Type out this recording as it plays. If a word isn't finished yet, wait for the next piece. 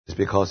It's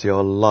because of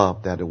your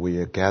love that we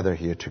are gathered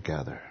here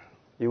together.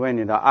 因为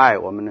你的爱，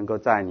我们能够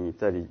在你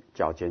这里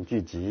脚前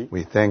聚集。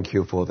 We thank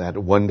you for that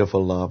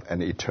wonderful love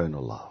and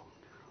eternal love.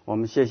 我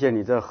们谢谢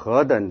你这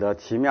何等的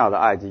奇妙的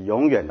爱及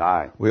永远的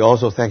爱。 We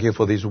also thank you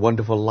for this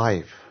wonderful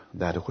life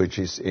that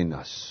which is in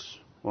us.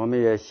 我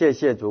们也谢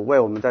谢主为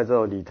我们在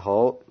这里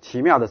头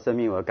奇妙的生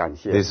命而感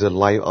谢。 This is a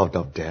life out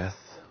of death.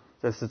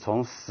 这是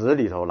从死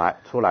里头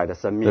出来的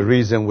生 The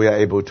命， reason we are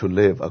able to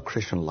live a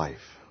Christian life.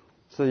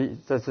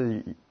 这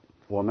是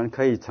我们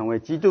可以成为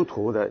基督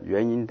徒的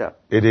原因的，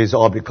 It is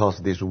all because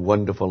of this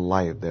wonderful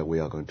life that we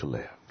are going to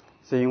live.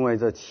 是因为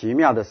这奇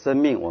妙的生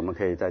命，我们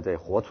可以在这里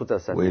活出这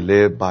生 We 命。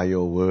 live by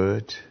your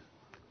word.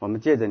 我们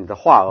借着你的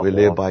话而 We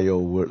live 活， by your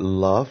word,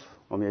 love.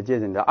 我们也借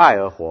着你的爱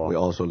而 We 活，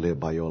 also live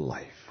by your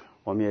life.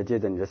 我们也借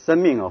着你的生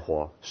命而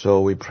活。 So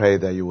we pray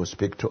that you will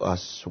speak to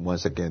us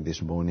once again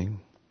this morning.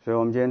 所以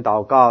我们今天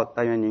祷告，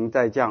但愿您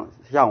再这样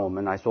向我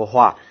们来说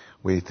话。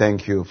 We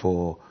thank you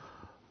for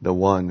the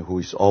one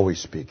who is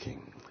always speaking.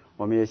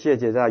 我们也谢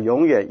谢在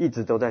永远一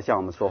直都在向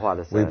我们说话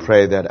的 We 神。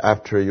 pray that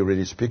after you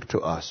really speak to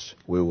us,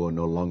 we will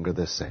no longer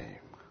the same.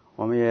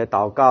 我们也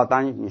祷告，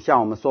当你向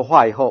我们说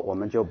话以后，我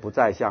们就不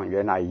再像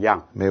原来一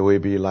样， May we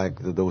be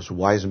like those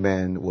wise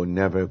men who will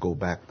never go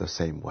back the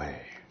same way.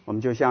 我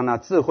们就像那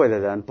智慧的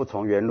人，不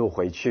从原路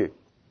回去。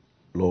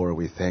 Lord,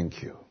 we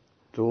thank you.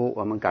 主，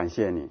我们感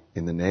谢你，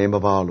 In the name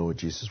of our Lord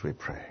Jesus, we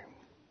pray.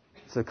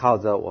 是靠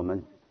着我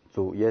们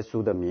主耶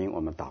稣的名，我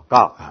们祷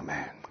告。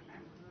 Amen.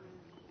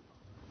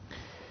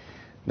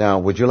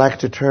 Now, would you like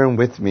to turn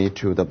with me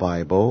to the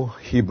Bible,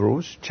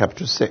 Hebrews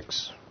chapter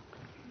 6?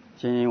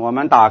 请我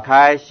们打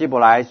开希伯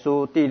来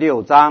书第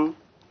6章，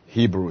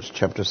 Hebrews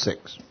chapter 6.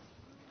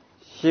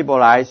 希伯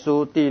来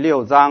书第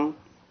6章。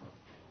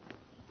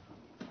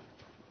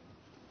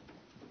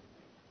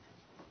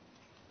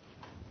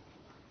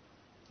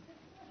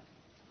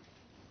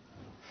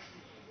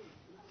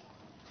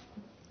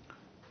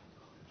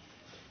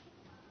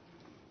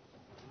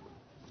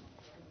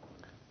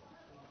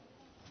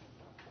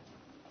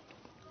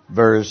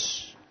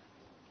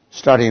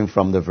Starting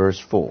from the verse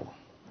 4.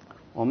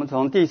 我们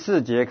从第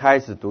4节开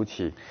始读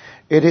起。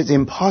 It is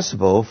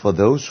impossible for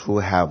those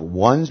who have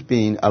once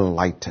been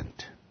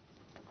enlightened,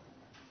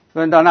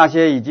 论到那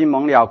些已经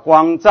蒙了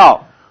光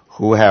照，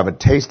 who have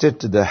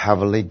tasted the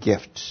heavenly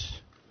gifts,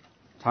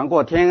 尝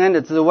过天恩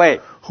的滋味，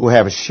 who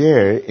have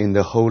shared in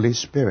the Holy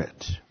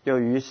Spirit, 又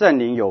与圣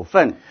灵有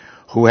份，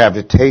 who have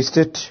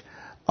tasted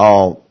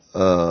of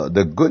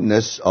the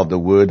goodness of the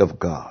Word of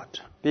God,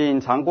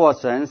 并尝过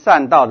神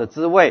善道的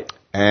滋味，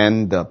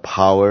 and the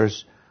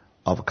powers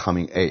of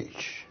coming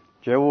age.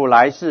 觉悟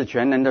来世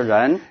全能的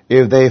人，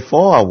 If they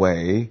fall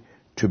away,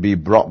 to be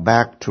brought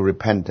back to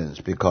repentance,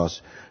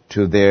 because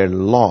to their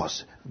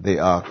loss they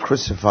are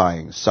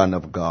crucifying Son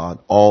of God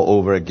all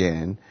over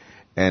again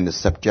and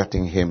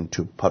subjecting him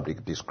to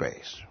public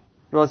disgrace.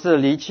 若是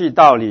离弃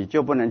道理，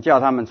就不能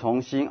叫他们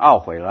重新懊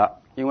悔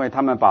了，因为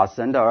他们把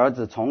神的儿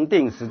子重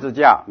钉十字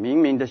架，明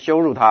明的羞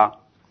辱他。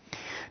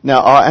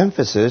 Now our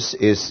emphasis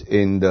is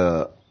in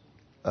the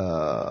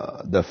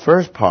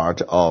first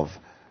part of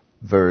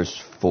verse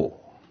 4.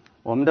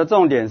 我们的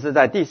重点是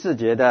在第4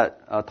节的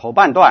头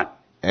半段。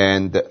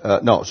 And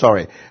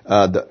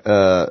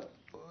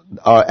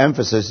our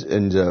emphasis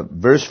in the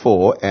verse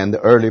 4 and the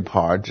early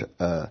part,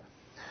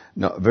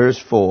 verse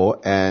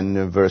 4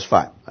 and verse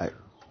 5.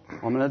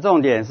 我们的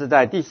重点是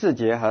在第4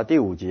节和第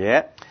5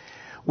节。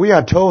 We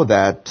are told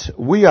that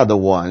we are the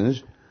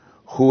ones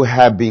who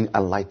have been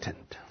enlightened.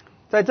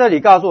 在这里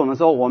告诉我们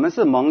说，我们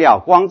是蒙了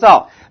光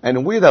照，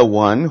 And we are the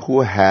ones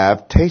who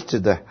have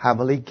tasted the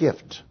heavenly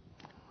gift.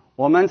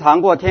 我们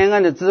尝过天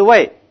恩的滋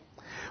味，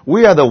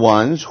 We are the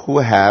ones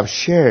who have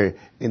shared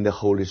in the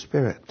Holy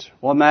Spirit.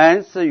 我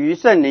们是与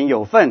圣灵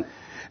有份，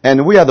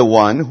 And we are the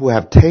ones who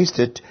have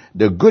tasted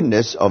the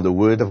goodness of the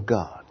Word of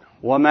God.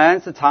 我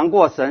们是尝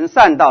过神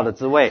善道的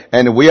滋味，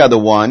 And we are the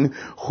ones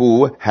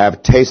who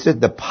have tasted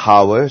the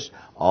powers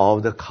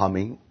of the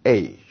coming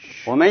age.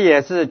 我们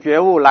也是觉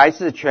悟来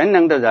世全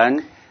能的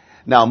人。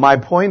 Now, my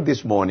point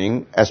this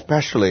morning,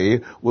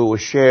 especially, we will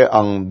share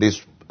on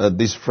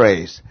this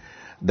phrase,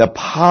 the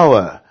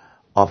power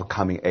of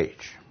coming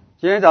age.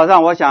 今天早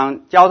上我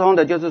想交通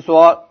的就是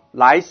说，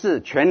来世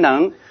全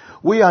能。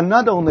 We are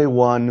not only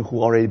one who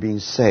already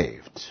been saved.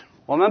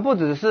 我们不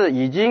只是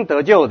已经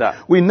得救的，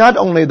 We're not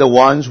only the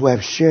ones who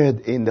have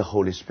shared in the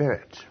Holy Spirit.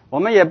 我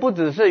们也不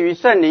只是与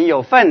圣灵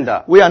有份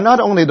的， We are not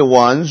only the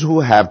ones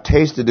who have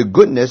tasted the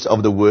goodness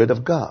of the Word of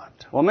God.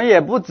 我们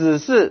也不只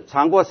是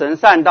尝过神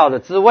善道的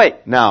滋味。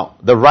 Now,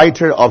 the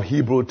writer of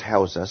Hebrew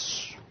tells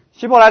us,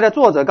 希伯来的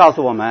作者告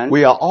诉我们，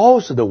 we are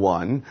also the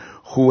one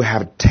who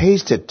have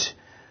tasted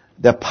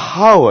the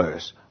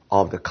powers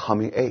of the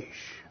coming age.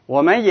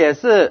 我们也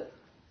是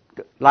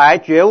来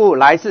觉悟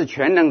来世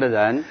全能的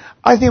人。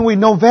 I think we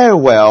know very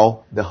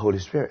well the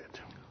Holy Spirit.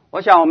 我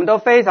想我们都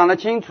非常的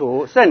清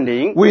楚圣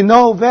灵， We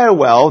know very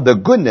well the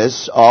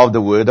goodness of the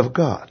Word of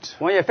God.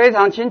 我们也非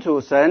常清楚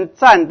神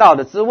善道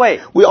的滋味，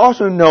 We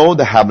also know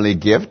the heavenly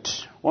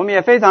gift. 我们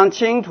也非常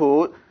清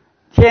楚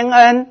天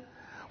恩，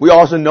 We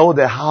also know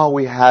that how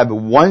we have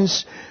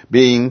once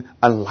been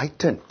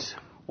enlightened.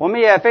 我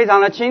们也非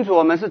常的清楚，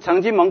我们是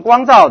曾经蒙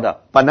光照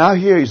的。 But now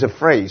here is a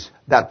phrase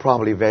that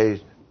probably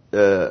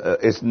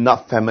is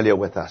not familiar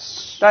with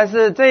us. 但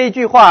是这一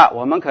句话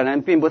我们可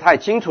能并不太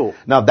清楚。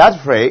 Now that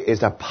phrase is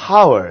the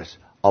powers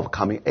of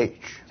coming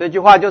age. 这句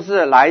话就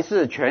是来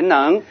世全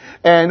能。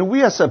 And we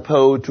are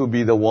supposed to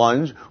be the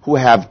ones who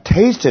have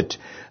tasted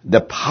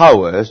the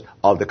powers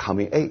of the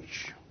coming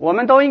age. 我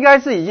们都应该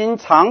是已经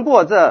尝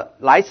过这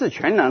来世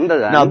全能的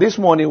人。 Now this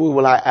morning we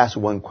will ask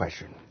one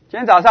question. 今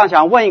天早上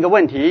想问一个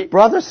问题，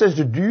 Brother,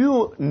 sister, do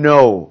you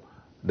know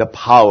the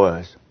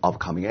powers of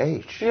coming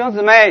age? 弟兄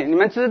姊妹，你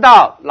们知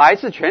道来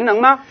世全能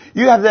吗？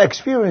 You have the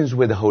experience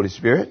with the Holy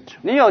Spirit.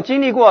 你有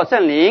经历过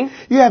圣灵，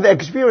 You have the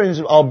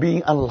experience of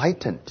being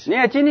enlightened. 你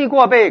也经历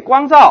过被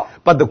光照，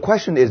 But the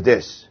question is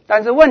this.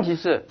 但是问题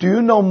是， Do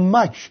you know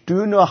much? Do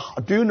you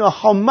know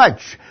how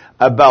much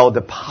about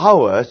the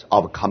powers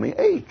of coming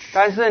age?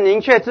 但是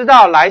您却知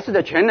道来世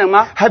的全能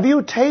吗？ Have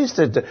you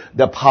tasted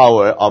the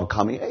power of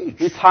coming 你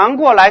age? 尝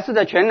过来世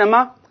的全能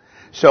吗？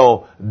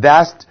 So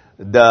that's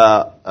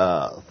the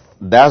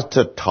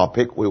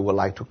topic we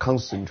would like to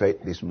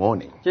concentrate this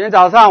morning. 今天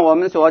早上我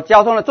们所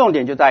交通的重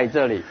点就在于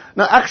这里。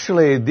 Now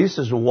actually this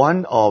is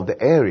one of the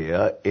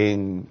area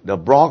in the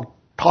broad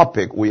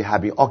topic we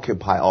have been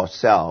occupying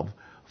ourselves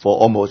for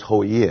almost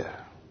whole year.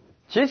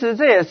 其实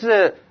这也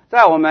是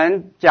在我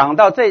们讲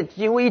到这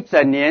几乎一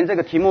整年这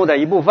个题目的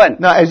一部分。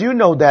 Now, as you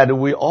know that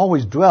we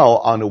always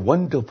dwell on a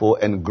wonderful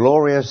and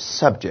glorious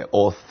subject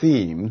or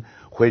theme,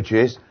 which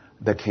is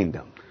the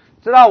kingdom.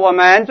 知道我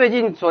们最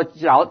近所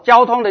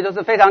交通的就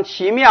是非常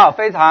奇妙、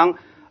非常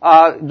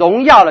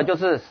荣耀的，就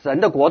是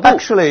神的国度。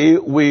 Actually,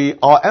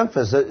 our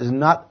emphasis is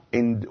not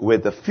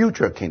with the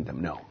future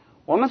kingdom, no.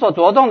 我们所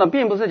着重的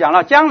并不是讲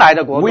到将来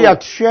的国度， We are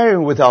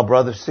sharing with our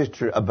brother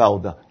sister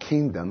about the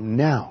kingdom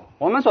now.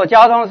 我们所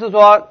交通的是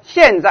说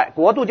现在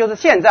国度就是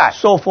现在。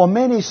 So for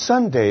many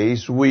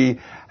Sundays, we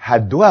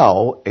had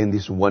dwelled in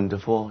this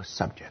wonderful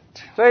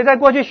subject. 所以在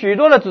过去许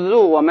多的指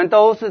路，我们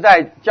都是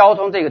在交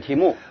通这个题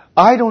目。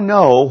 I don't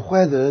know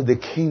whether the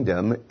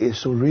kingdom is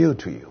so real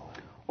to you.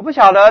 我不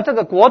晓得这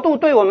个国度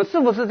对我们是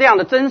不是这样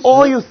的真实，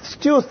 Or you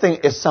still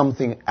think it's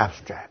something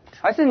abstract.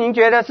 还是您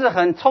觉得是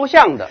很抽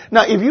象的？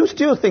 Now, if you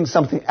still think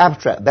something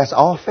abstract, that's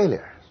our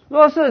failure.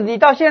 若是你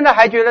到现在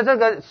还觉得这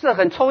个是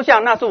很抽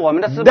象，那是我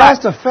们的失败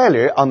That's。the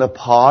failure on the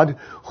part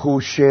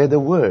who share the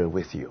word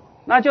with you.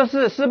 那就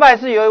是失败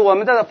是由于我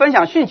们这个分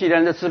享讯息的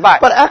人的失败。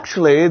 But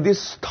actually,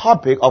 this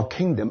topic of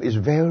kingdom is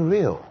very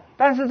real.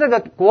 但是这个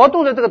国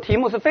度的这个题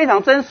目是非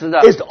常真实的，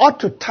 It ought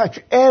to touch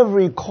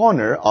every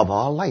corner of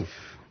our life.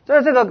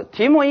 这个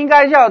题目应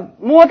该要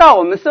摸到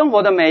我们生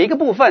活的每一个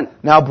部分。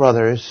 Now,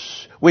 brothers,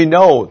 we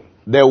know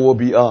there will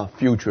be a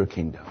future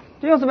kingdom.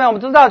 弟兄姊妹，我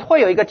们知道会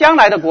有一个将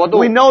来的国度，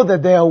 We know that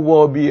there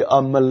will be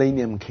a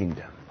millennium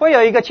kingdom. 会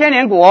有一个千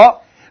年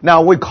国。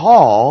 Now, we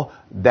call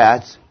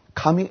that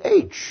coming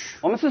age.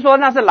 我们是说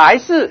那是来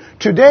世，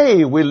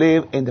 Today, we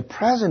live in the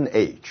present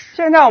age.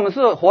 现在我们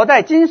是活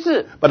在今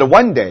世， But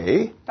one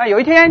day, 但有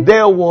一天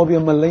there will be a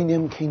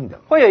millennium kingdom.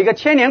 会有一个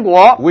千年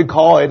国， We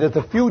call it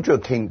the future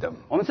kingdom.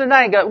 我们是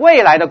那个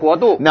未来的国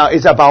度， Now,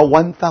 it's about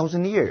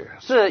 1,000 years.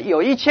 是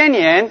有1000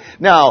年。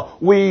 Now,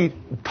 we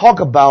talk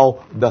about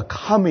the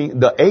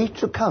age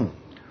to come.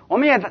 我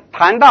们也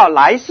谈到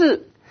来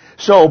世，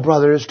 So,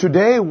 brothers,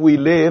 today we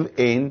live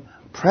in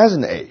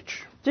present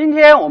age. 今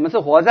天我们是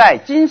活在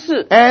今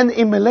世， And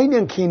in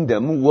millennium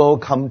kingdom will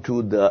come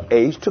to the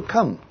age to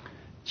come.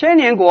 千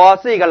年国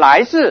是一个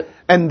来世，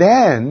 And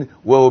then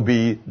will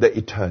be the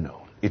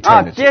eternal. 接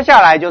Eternity. 下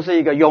来就是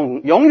一个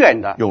永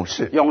远的永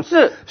世。永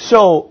世。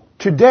 So,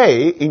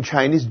 today in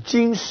Chinese,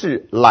 今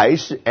世,来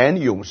世, and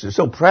永世.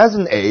 So,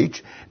 present age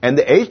and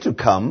the age to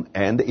come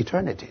and the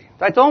eternity.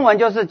 在中文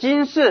就是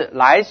今世、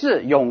来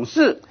世、永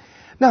世，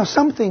 Now,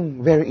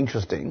 something very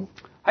interesting.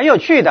 很有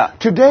趣的。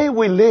 Today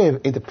we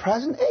live in the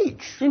present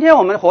age. 今天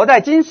我们活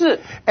在今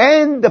世，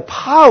 And the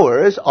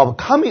powers of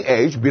coming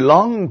age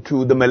belong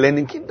to the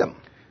millennium kingdom.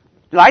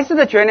 来世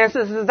的全年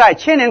是在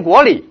千年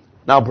国里。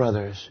 Now,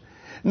 brothers,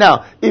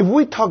 if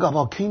we talk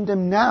about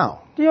kingdom now,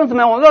 弟兄姊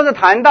妹，我们若是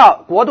谈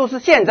到国度是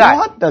现在，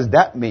 what does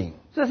that mean?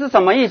 这是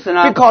什么意思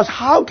呢？ Because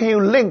how can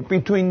you link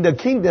between the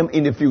kingdom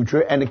in the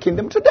future and the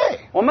kingdom today?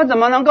 我们怎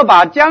么能够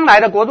把将来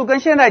的国度跟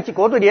现在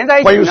国度连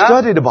在一 When 起 you 呢？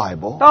 study the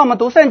Bible, 当我们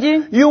读圣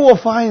经， you will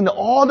find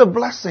all the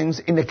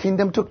blessings in the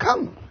kingdom to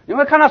come. 你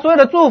会看到所有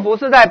的祝福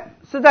是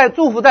在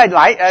祝福在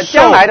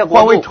将来的 So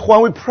国度。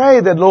 when we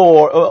pray the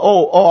Lord,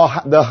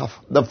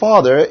 the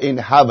Father in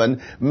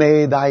heaven,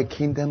 may thy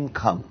kingdom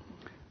come.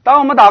 当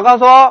我们祷告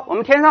说，我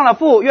们天上的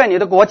父，愿你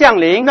的国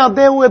降临。 Now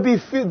there will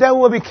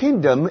be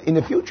kingdom in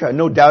the future,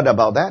 no doubt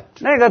about that.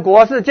 那个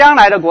国是将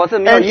来的国，是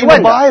没有 And 疑 in the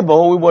问的。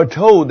 Bible, we were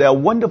told there are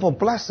wonderful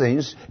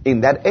blessings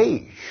in that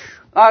age.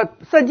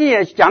 圣经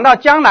也讲到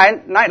将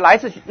来来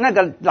自那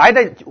个来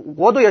的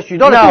国度有许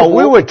多的 Now 祝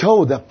we 福。 were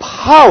told the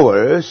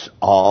powers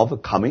of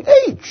coming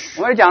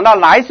age. 我也讲到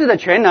来世的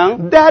全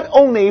能， That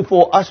only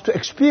for us to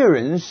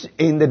experience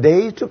in the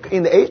age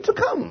to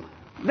come.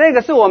 那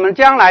个是我们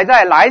将来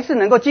在来世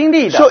能够经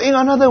历的。 So in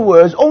other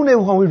words, only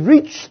when we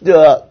reach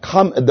the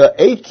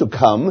age to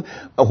come,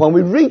 when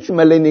we reach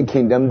millennial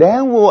kingdom,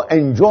 then we'll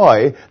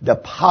enjoy the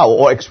power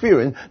or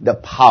experience the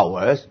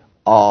powers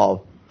of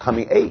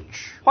coming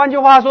age. 换句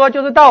话说，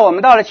就是到我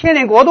们到了千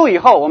年国度以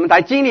后，我们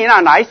才经历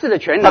那来世的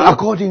全 But 能。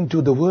 according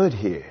to the word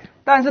here,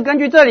 但是根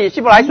据这里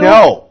希伯来书，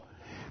 no.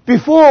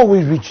 Before we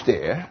reach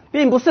there,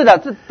 并不是的，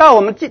是到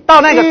我们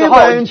到那个时候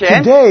以 even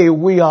前， today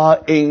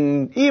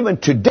even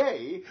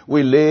today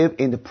we live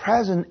in the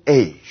present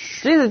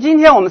age. 即使今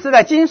天我们是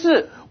在今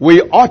世， We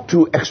ought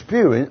to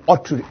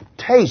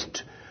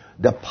taste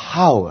the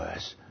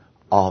powers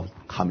of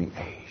coming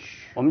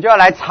age. 我们就要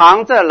来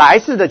尝这来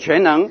世的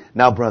全能。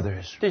 Now,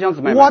 brothers, 弟兄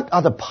姊妹们， what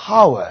are the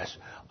powers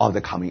of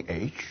the coming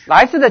age?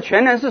 来世的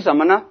全能是什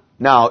么呢？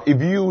 Now,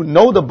 if you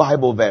know the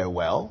Bible very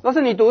well, 若是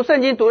你读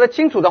圣经读得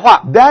清楚的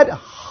话， that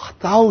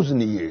 1,000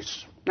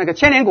 years 那个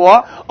千年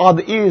国 are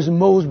the years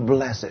most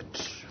blessed.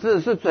 是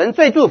人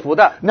最祝福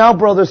的。 Now,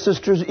 brothers,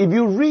 sisters, if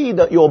you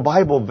read your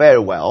Bible very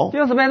well, 弟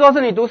兄姊妹，若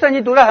是你读圣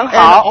经读得很 and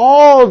好，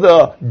 all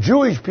the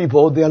Jewish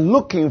people, they're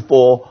looking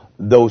for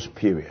those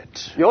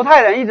periods. 犹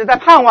太人一直在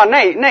盼望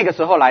那个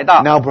时候来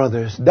到。 Now,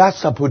 brothers, that's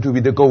supposed to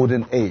be the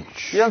golden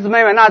age. 弟兄姊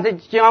妹们，那这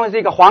将会是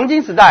一个黄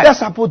金时代， That's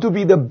supposed to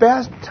be the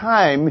best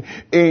time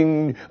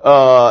in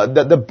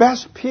the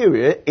best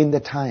period in the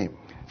time.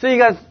 是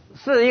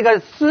一个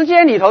时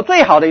间里头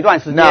最好的一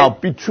段时 Now,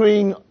 间，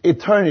 between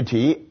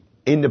eternity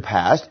in the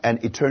past and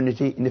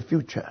eternity in the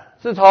future.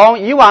 是从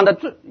以往的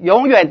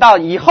永远到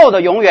以后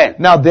的永远，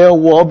 Now, there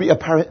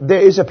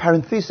is a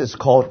parenthesis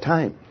called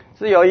time.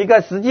 是有一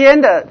个时间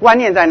的观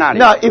念在那里。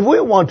 Now, if we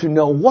want to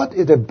know what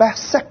is the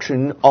best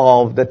section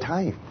of the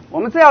time, 我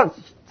们知道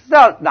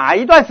哪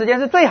一段时间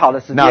是最好的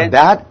时 now 间，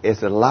 that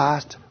is the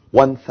last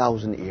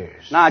 1,000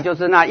 years. 那就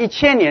是那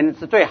1000年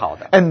是最好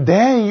的。 And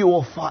then you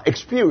will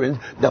experience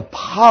the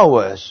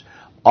powers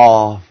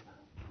of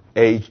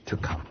age to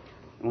come.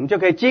 我们就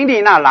可以经历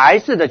那来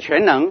世的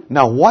全能。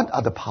 Now, what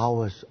are the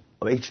powers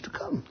of age to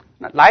come?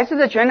 那来世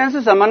的全能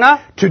是什么呢？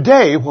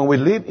 Today, when we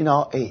live in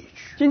our age,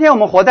 今天我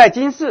们活在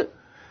今世，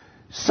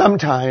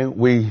 sometimes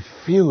we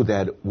feel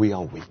that we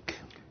are weak.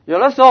 有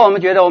的时候我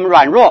们觉得我们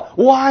软弱。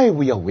 Why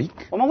we are weak?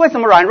 我们为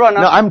什么软弱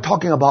Now, 呢？ I'm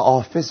talking about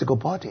our physical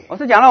body. 我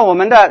是讲到我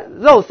们的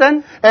肉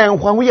身。 And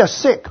when we are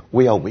sick,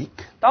 we are weak.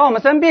 当我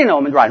们生病了，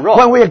我们软弱；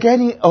 When we are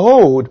getting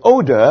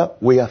older,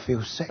 we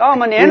feel sick. 当我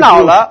们年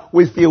老了，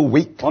 we feel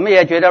weak. 我们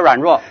也觉得软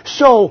弱。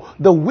 So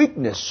the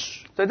weakness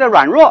所以这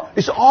软弱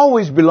is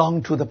always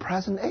belong to the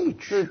present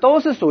age. 都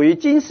是属于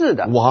今世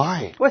的。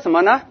 Why? 为什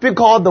么呢？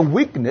 Because the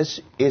weakness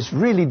is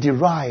really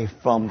derived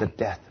from the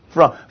death.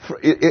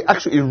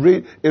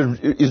 Actually,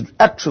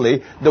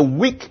 the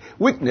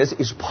weakness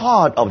is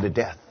part of the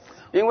death.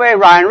 因为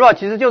软弱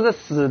其实就是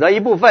死的一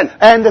部分。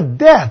 And the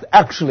death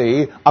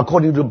actually,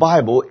 according to the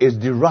Bible, is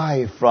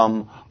derived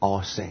from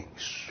our sins.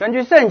 根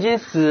据圣经，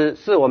死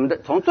是我们的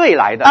从罪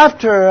来的。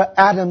 After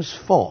Adam's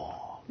fall,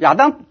 亚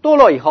当堕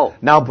落以后，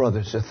 now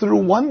brothers,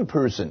 through one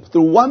person,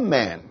 through one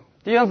man,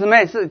 弟兄姊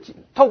妹是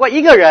透过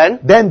一个人，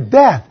 then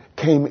death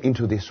came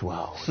into this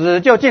world.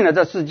 死就进了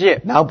这世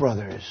界。 Now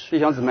brothers, 弟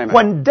兄姊妹们，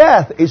 when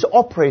death is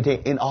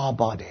operating in our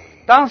body,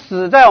 当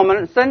死在我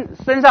们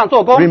身上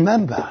做工，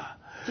 remember,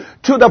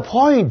 to the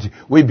point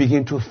we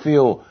begin to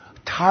feel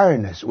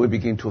tiredness, we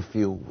begin to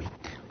feel weak.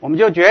 我们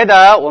就觉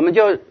得我们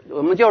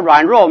就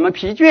软弱，我们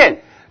疲倦。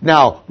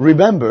 Now,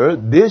 remember,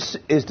 this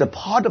is the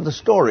part of the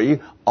story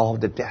of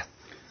the death.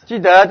 记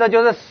得这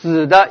就是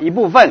死的一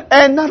部分。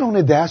 And not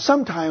only that,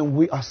 sometimes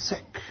we are sick.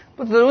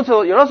 不止如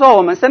此，有的时候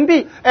我们生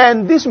病，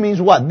 And this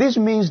means what? This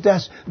means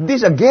that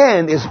this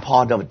again is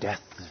part of death.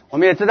 我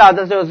们也知道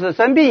这就是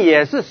生病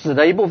也是死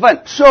的一部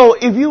分。 So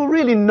if you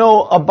really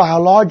know a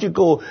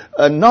biological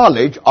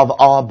knowledge of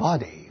our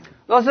body,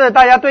 若是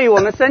大家对于我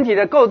们身体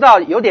的构造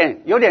有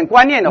点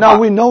观念的 now 话，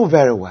 we know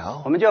very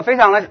well. 我们就非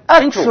常的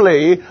清楚。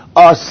 Actually,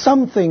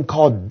 something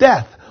called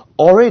death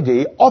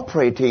already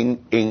operating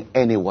in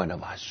any one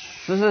of us.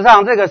 事实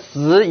上，这个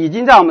死已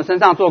经在我们身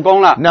上做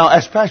工了。 Now,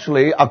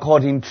 especially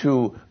according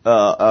to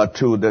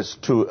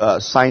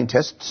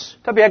scientists,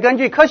 特别根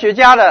据科学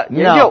家的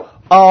研 now 究，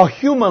 our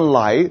human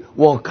life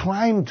will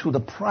climb to the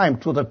prime,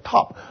 to the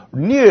top,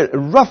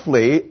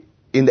 roughly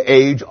in the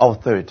age of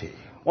 30.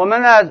 我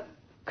们的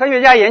科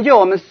学家研究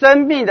我们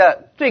生命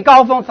的最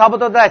高峰差不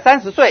多在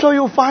30岁。 So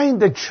you find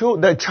the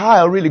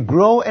child really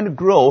grow and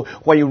grow.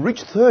 When you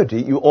reach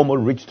 30, you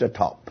almost reach the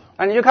top.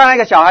 那你就看那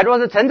个小孩，如果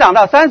是成长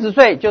到30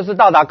岁，就是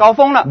到达高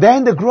峰了。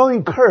 Then the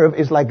growing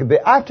curve is like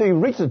after you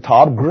reach the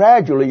top,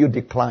 gradually you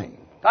decline.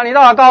 当你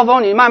到了高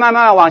峰，你慢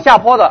慢往下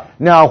坡的。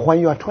 Now, when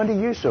you are 20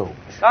 years old,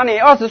 当你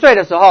20岁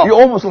的时候， you're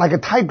almost like a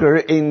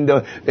tiger in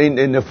the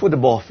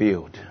football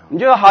field. 你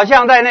就好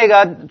像在那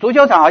个足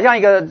球场，好像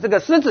一个这个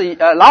狮子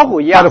老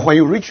虎一样 But。when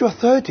you reach your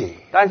 30,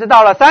 但是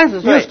到了30 you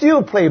岁，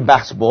 still play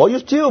basketball, you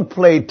still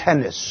play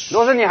tennis. 如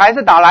果是你还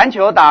是打篮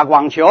球、打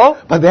网球，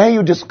 But then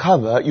you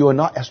discover you are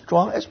not as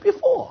strong as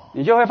before.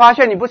 你就会发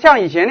现你不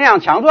像以前那样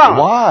强壮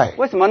了。 Why?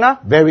 为什么呢？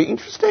 Very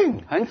interesting.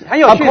 很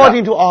有趣的。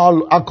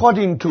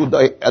 According to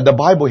the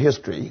Bible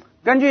history,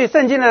 根据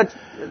圣经的记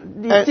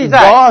And 载，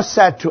 God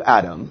said to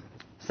Adam,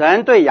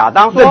 神对亚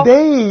当 the 说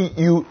day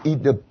you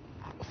eat the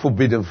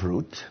forbidden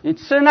fruit, 你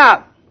吃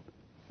那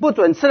不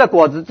准吃的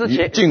果子之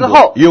you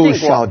后 you 禁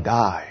shall 果，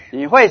 die.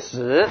 你会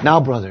死。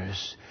 Now,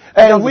 brothers,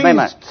 and we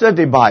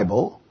study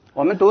Bible,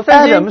 我们读圣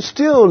Adam 经，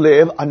 still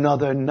lived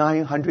another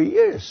 900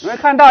 years. 你会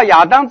看到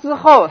亚当之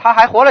后，他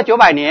还活了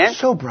900年。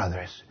 So,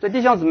 brothers, 所以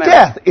弟兄姊妹，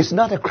 death is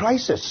not a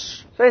crisis.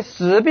 所以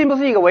死并不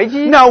是一个危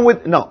机， Now,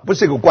 no, 不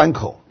是一个关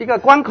口。一个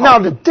关口。 Now,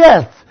 the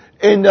death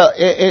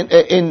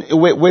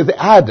with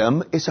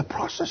Adam is a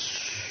process.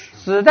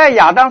 死在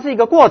亚当是一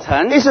个过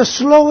程， It's a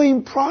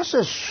slowing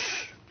process.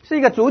 是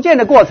一个逐渐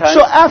的过程。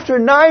 So after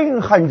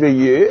 900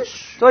 years,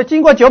 所以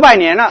经过900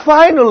年了，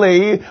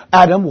 finally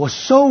Adam was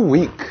so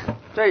weak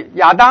所以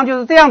亚当就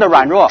是这样的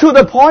软弱， to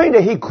the point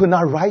that he could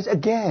not rise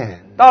again.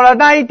 到了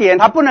那一点，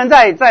他不能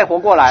再活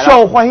过来了。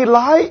 So when he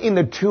lied in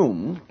the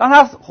tomb, 当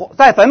他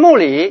在坟墓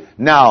里，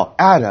 now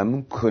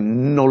Adam could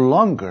no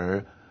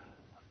longer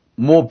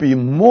be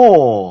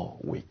more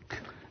weak.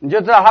 你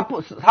就知道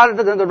他的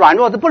这个软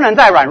弱是不能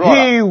再软弱了。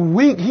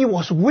 He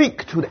was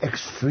weak to the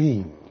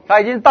extreme. 他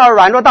已经到了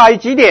软弱大于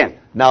极点。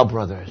 Now,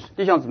 brothers,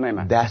 弟兄姊妹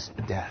们， that's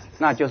death.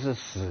 那就是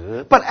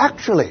死。 But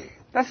actually,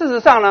 但事实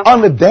上呢，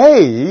 on the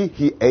day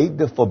he ate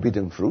the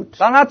forbidden fruit,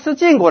 当他吃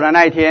禁果的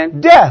那一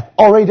天， death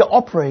already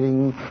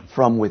operating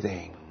from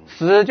within.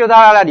 死就在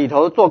他的里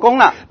头做工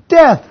了。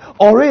 Death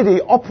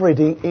already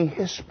operating in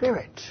his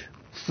spirit.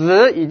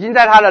 死已经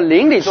在他的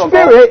灵里做工。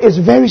 Spirit is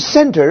very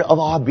center of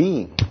our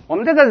being. 我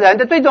们这个人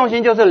的最重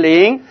心就是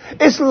灵，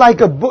 It's like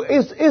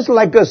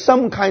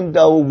some kind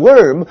of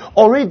worm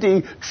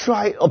already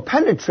try or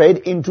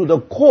penetrate into the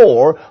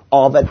core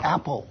of an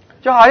apple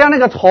就好像那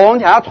个虫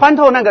想要穿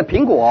透那个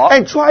苹果，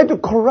 and try to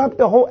corrupt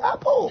the whole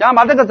apple. 想要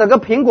把这个整个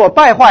苹果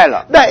败坏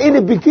了。 That in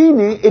the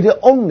beginning it is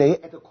only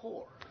at the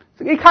core.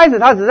 一开始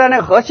它只在那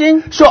个核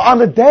心， So on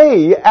the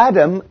day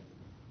Adam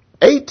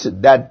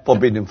ate that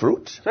forbidden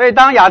fruit, 所以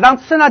当亚当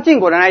吃那禁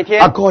果的那一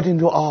天， according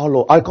to our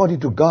Lord, according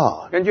to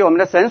God, 根据我们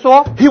的神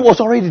说， he was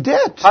already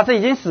dead. 他是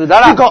已经死的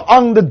了。 Because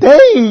on the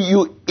day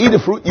you eat the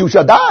fruit, you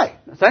shall die.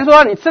 神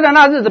说你吃的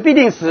那日子必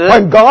定死。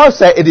 When God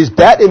said it is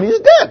dead, it is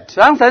dead.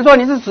 当神说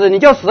你是死，你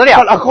就死 But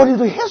了。 according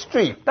to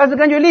history, 但是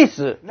根据历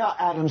史， now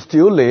Adam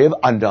still live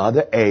under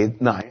the 900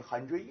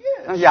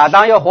 years. 亚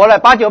当又活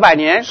了800-900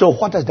年。 So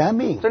what does that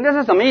mean? 所以这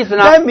是什么意思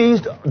呢？ That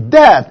means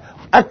death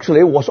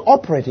actually was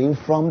operating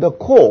from the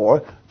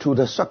core to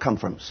the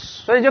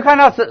circumference. 所以就看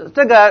到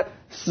这个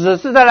死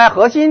是在那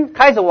核心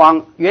开始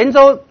往圆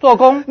周做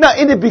工。 Now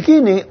in the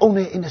beginning,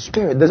 only in the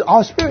spirit.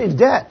 Our spirit is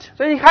dead.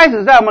 所以一开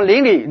始在我们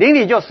灵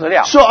里就死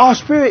了， So our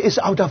spirit is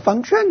out of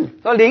function.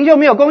 所以灵就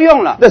没有功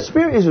用了。 The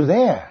spirit is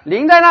there.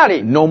 灵在那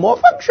里， No more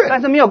但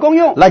function. 是没有功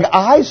用， Like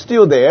eyes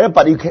still there,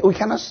 but we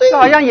cannot see. 就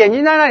好像眼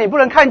睛在那里不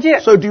能看见。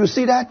 So do you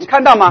see that? 你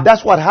看到吗？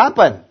 That's what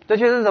happened. 这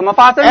就是怎么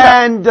发生的。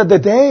 And the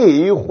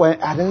day when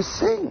Adam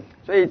sinned.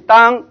 所以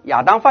当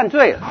亚当犯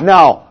罪了，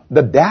 Now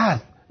the death.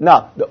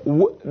 Now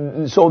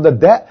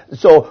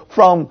so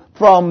from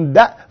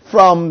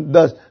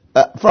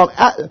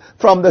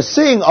the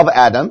sin of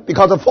Adam,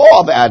 because of the fall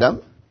of Adam,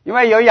 因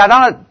为有亚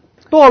当的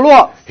堕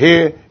落，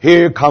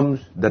 here comes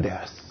the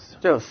death.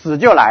 就死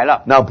就来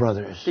了。 Now,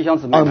 brothers, 弟兄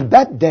姊妹们， on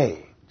that day,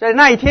 在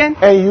那一天，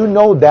 and you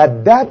know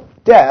that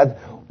death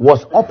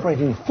was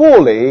operating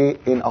fully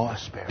in our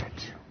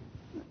spirit.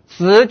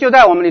 死就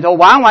在我们里头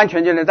完完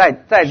全全的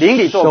在灵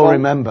里做 So 工。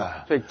 remember,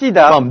 所以记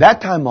得 from that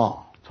time on,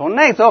 从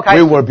那个时候开 we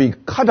始， will be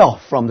cut off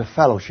from the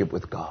fellowship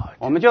with God.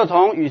 我们就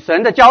从与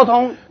神的交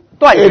通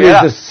断 It 绝 is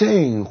了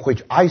the。sin which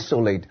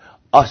isolate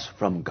us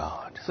from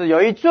God. 是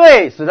有一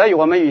罪使得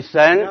我们与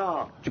神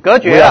隔 We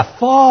绝 are 了，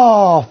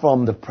 far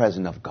from the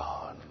presence of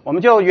God. 我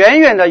们就远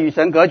远的与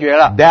神隔绝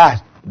了。 That's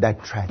that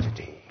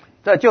tragedy.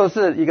 这就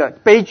是一个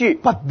悲剧，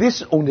 But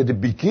this is only the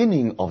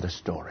beginning of the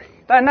story.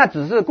 但那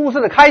只是故事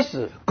的开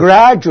始。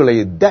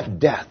 Gradually, that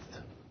death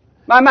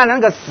慢慢的那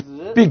个死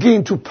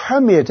begin to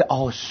permeate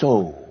our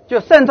soul. 就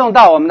渗透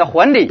到我们的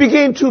魂里，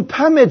 Begin to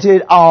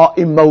permeate our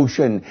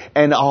emotion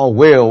and our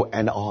will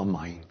and our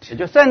mind. 也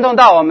就渗透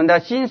到我们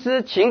的心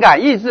思、情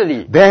感、意志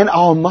里。 Then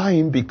our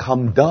mind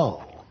become dull.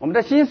 我们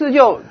的心思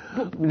就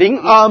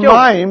Our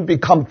mind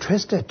become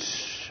twisted.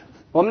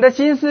 我们的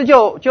心思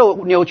就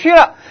扭曲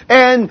了。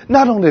 And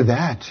not only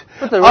that,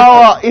 不止如此。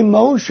 our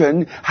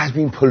emotion has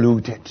been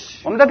polluted.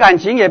 我们的感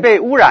情也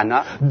被污染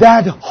了，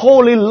 That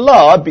holy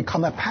love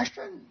become a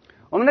passion.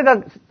 我们那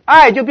个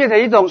爱就变成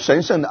一种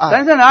神圣的爱。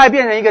神圣的爱，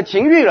变成一个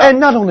情欲了。 And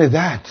not only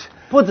that,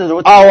 不止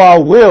如此， our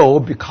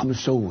will becomes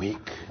so weak.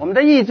 我们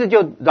的意志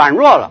就软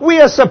弱了。 We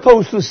are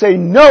supposed to say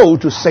no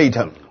to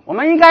Satan. 我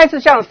们应该是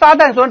向撒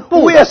旦说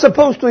不 We are 的，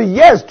 supposed to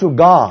yes to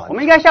我 God.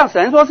 们应该向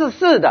神说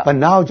是的。 But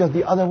now just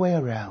the other way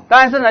around.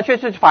 但是呢，却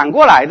是反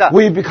过来的。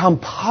 We become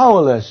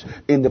powerless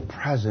in the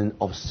presence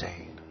of sin.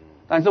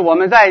 但是我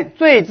们在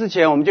罪之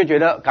前，我们就觉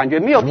得感觉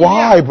没有力量。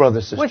 Why,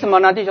 brothers and 为 sisters? 什么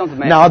呢，弟兄姊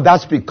妹？ Now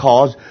that's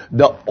because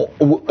the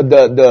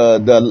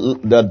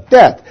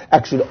death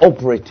actually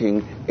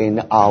operating in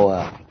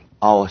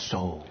our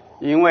soul.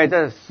 因为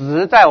这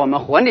死在我们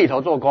魂里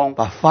头做工，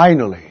 But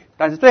finally,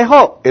 但是最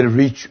后 it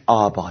reach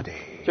our body.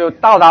 就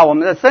到达我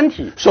们的身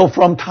体。 So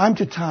from time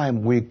to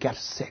time, we get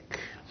sick.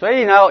 所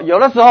以呢，有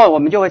的时候我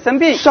们就会生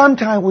病，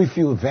 Sometimes we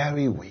feel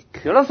very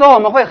weak. 有的时候我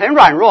们会很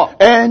软弱。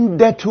 And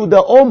that to the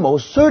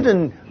almost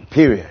certain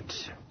period,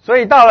 所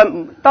以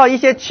到一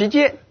些期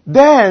间，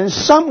 then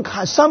some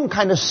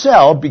kind of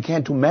cell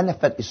began to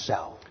manifest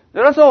itself.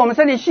 有的时候我们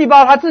身体细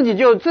胞它自己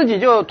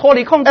就脱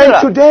离控制 And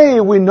了，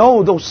 today we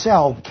know those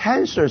cells,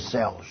 cancer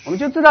cells. 我们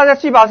就知道这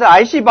细胞是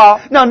癌细胞。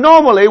 Now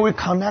normally we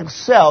connect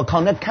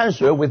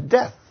cancer with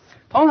death.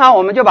 通常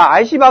我们就把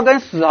癌细胞跟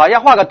死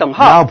要画个等 Now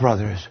号。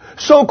 brothers,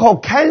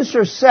 so-called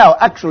cancer cell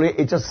actually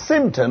is a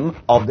symptom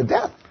of the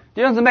death.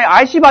 弟兄姊妹，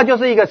癌细胞就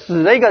是一个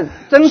死的一个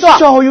症状。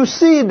 So you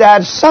see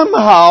that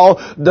somehow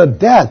the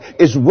death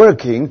is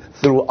working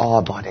through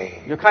our body.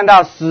 就看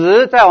到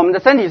死在我们的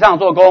身体上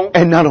做工。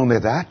 And not only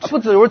that, 不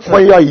止如此，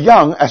 when you are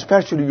young,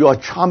 especially you are a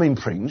charming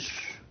prince,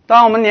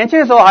 当我们年轻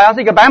的时候，好像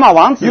是一个白马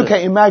王子。 you can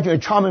imagine a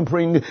charming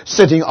prince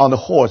sitting on the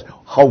horse.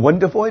 How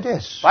wonderful it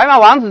is. 白马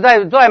王子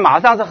坐在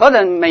马上是何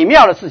等美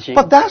妙的事情。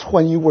 But that's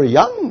when you were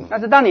young. 但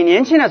是当你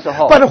年轻的时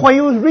候， But when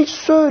you reach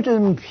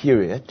certain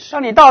period,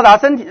 当你到达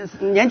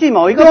年纪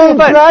某一个 then 部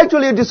分，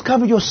 gradually you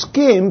discover your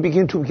skin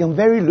begin to become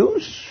very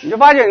loose. 你就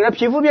发现你的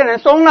皮肤变成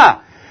松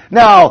了，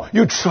 Now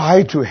you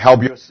try to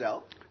help yourself.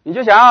 你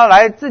就想要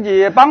来自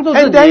己帮助自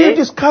And then you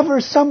己，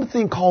 discover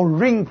something called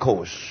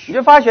wrinkles. 你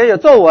就发觉有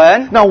皱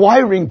纹。 Now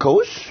why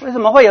wrinkles? 为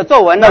什么会有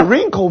皱纹 Now 呢？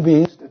 wrinkle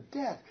means the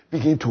death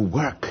begin to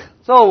work.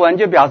 皱纹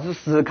就表示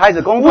死开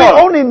始工 We 作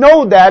了。 only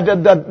know that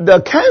the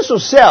cancer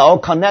cell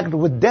connect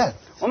with death.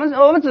 我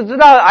们只知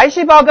道癌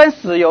细胞跟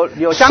死有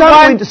相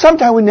关，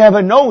 Sometimes we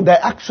never know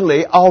that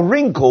actually our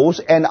wrinkles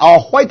and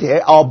our white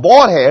hair, our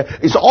bald hair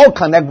is all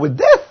connect with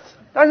death.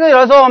 但是有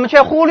的时候我们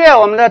却忽略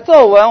我们的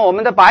皱纹、我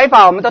们的白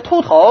发、我们的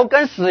秃头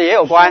跟死也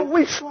有关，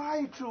 We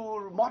try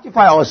to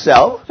modify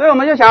ourselves. 所以我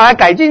们就想要来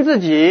改进自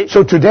己。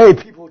 So today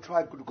people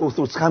try to go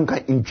through some kind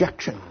of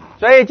injection.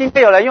 所以今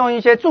天有人用一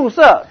些注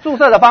射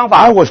的方 I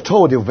法， was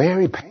told they're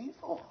very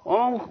painful.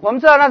 我们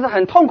知道那是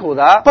很痛苦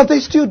的， But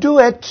they still do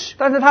it.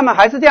 但是他们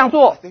还是这样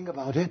做。 Think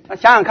about it. 那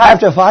想想看，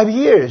 After 5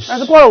 years, 但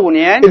是过了5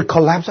年， it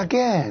collapsed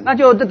again. 那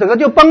就整个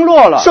就崩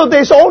落了。 So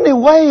there's only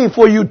way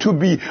for you to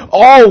be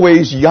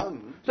always young.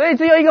 所以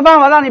只有一个办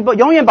法让你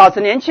永远保持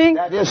年轻，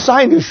 That is,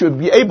 scientists should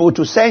be able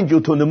to send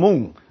you to the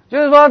moon. 就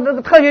是说这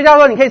个科学家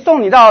说你可以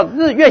送你到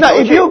月 Now, 球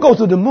if 去。 you go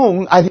to the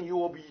moon, I think you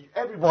will be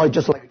everybody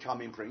just like a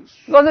charming prince.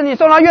 若是你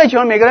送到月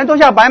球，每个人都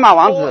像白马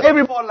王 Or 子，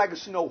 everybody like a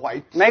Snow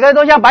White. 每个人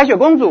都像白雪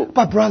公主。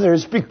 But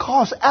brothers,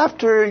 because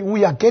after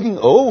we are getting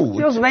old,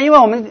 就是什么？因为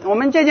我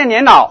们渐渐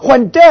年老，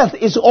 when death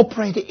is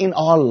operating in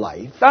our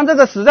life, 当这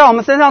个死在我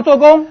们身上做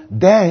工，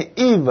 then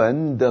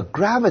even the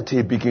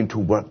gravity begin to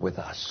work with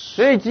us.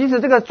 所以即使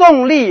这个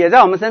重力也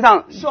在我们身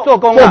上做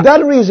工 For 了。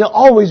 that reason,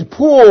 always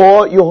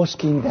pull your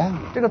skin down.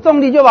 这个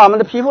重力就把我们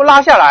的皮肤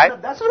拉下来，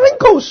 That's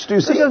wrinkles, do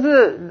you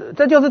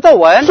这就是皱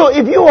纹。 So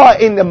if you are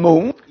in the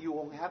moon, you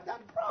won't have that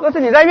problem. 若是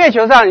你在月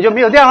球上，你就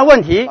没有这样的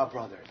问题。 But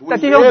brothers, we 但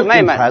弟兄姊 live 妹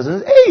in 们，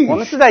 present 我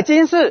们 age. 是在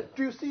今世，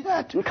 Do you see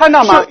that? 你看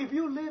到吗？ So if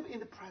you live in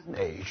the present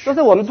age, 就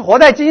是我们活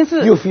在今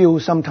世， you feel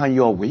sometimes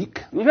you're weak.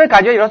 你会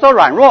感觉有的时候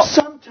软弱，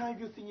 Sometimes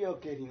you think you're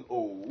getting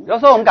old. 有的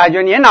时候我们感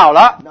觉年老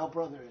了。 Now,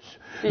 brothers,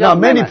 弟兄 now 姊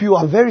妹 many 们， people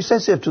are very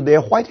sensitive to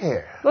their white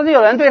hair. 若是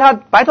有人对他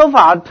白头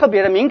发特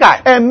别的敏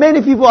感， And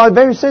many people are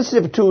very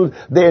sensitive to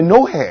their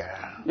no hair.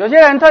 有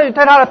些人对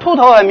他的秃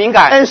头很敏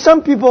感， And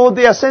some people,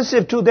 they are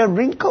sensitive to their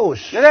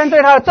wrinkles. 有的人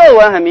对他的皱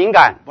纹很敏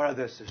感。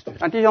 Brothers, sisters,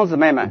 那弟兄姊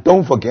妹们，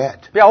 don't forget.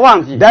 不要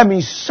忘记， That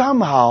means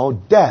somehow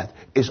death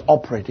is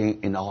operating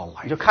in our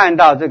你 life. 就看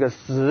到这个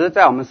死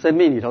在我们生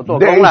命里头做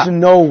There 工了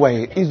is，no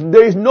way.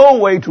 There is no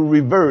way to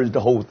reverse the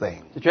whole thing.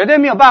 绝对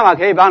没有办法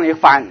可以帮你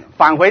返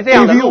回这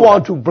样的 If you 路。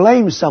 want to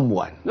blame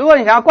someone, 如果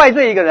你想要怪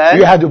罪一个 you 人，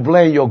 have to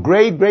blame your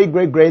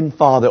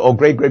great-great-great-grandfather or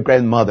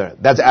great-great-grandmother.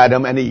 That's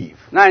Adam and Eve.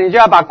 那你就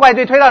要把怪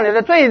罪推到你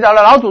的最早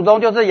的老祖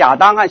宗，就是亚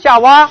当和夏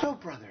娃。 So,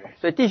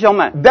 brothers, 所以弟兄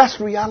们， that's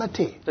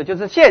reality. 这就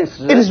是现 It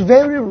实， is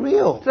very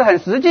real. 是很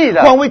实际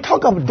的。 When we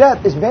talk of death,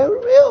 it's very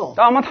real.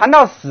 当我们谈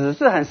到死，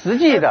是很实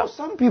际 For 的。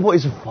 some people,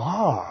 it's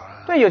far.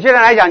 对有些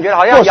人来讲，觉得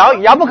好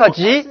像遥不可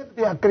及；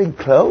 They are getting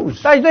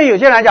close. 但对有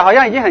些人来讲，好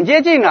像已经很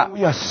接近了。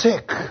 We are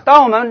sick.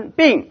 当我们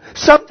病，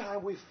 Sometimes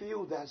we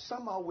feel that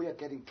somehow we are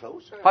getting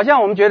closer. 好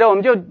像我们觉得我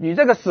们就与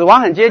这个死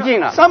亡很接近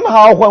了。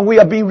 Somehow when we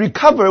are being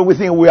recovered, we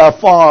think we are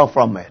far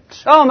from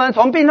it. 当我们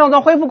从病痛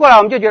中恢复过来，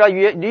我们就觉得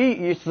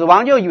离死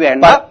亡就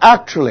远 But 了。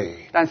 actually,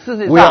 但事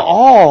实 we are 上，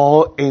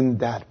 all in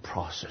that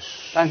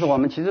process. 但是我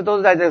们其实都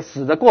是在这个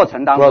死的过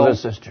程当中。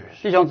 Brothers,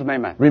 sisters, 弟兄姊妹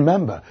们，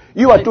 remember,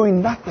 you are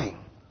doing nothing.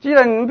 记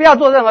得你们不要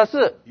做任何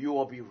事， You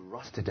will be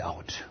rusted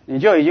out. 你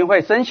就已经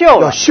会生锈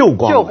了，要锈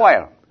光了锈坏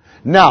了。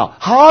 Now,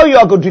 how you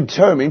are going to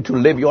determine to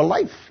live your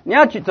life? 你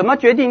要怎么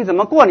决定你怎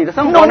么过你的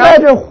生 No 活呢？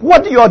 matter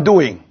what you are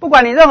doing, 不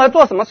管你任何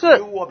做什么 you 事，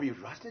 will be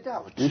rusted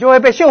out. 你就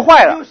会被锈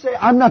坏了 You。say,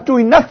 I'm not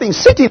doing nothing,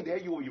 sitting there,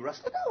 you will be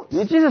rusted out.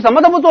 你即使什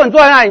么都不做，你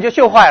坐在那里你就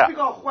锈坏了。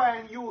 Because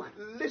when you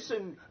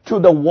listen to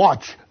the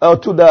watch,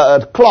 to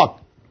the clock,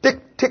 tick,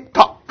 tick,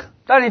 tock,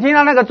 当你听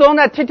到那个钟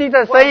在踢踢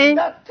的声音，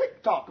 That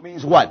tick-tock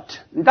means what?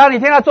 当你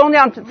听到钟这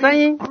样声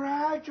音，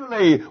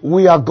 Gradually,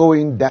 we are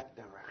going that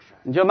direction.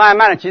 你就慢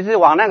慢的其实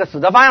往那个死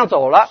的方向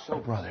走了。 So,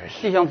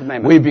 brothers, 弟兄姊妹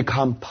们， we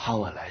become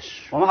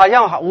powerless. 我们好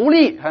像很无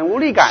力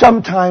感。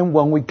 Sometimes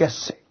when we get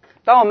sick,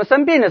 当我们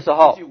生病的时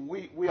候，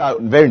 we are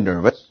very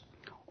nervous.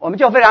 我们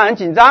就非常很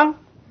紧张。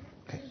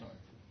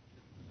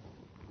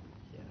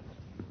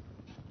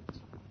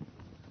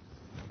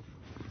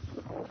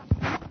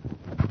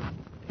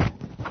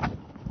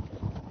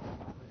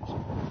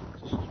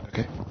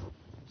 Okay.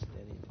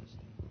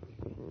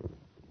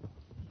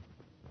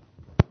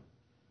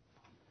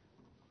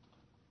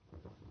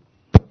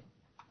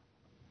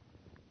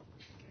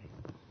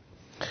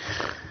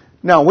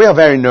 Now, we are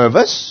very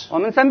nervous 我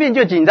们生病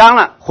就紧张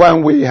了。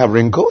 when we have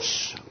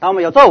wrinkles, 当我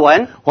们有皱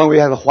纹， when we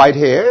have white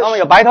当我 hairs, 们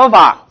有白头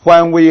发，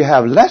 when we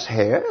have less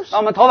hairs. 当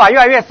我们头发越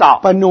来越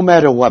少。 But no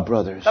matter what,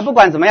 brothers, 但不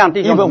管怎么样，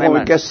弟兄姊 even 妹 when we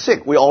们， get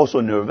sick, we're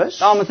also nervous.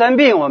 当我们生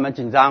病，我们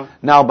紧张。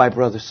 Now, my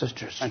brothers,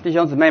 sisters, 弟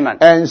兄姊妹们，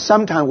 and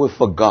sometimes we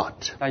forgot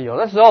但有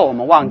的时候我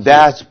们忘记，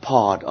 that's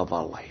part of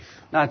our life.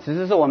 那其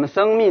实是我们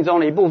生命中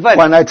的一部分。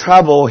 When I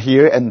travel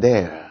here and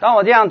there, 当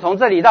我这样从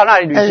这里到那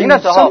里旅行 and 的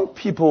时 some 候，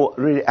 people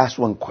really ask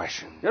one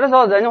question. 有的时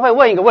候人会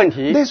问一个问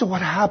题： This is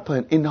what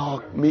happened in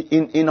our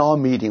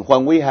meeting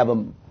when we have a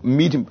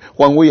meeting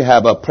when we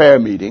have a prayer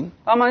meeting.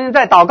 当我们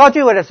在祷告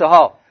聚会的时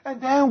候， And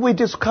then we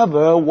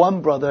discover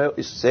one brother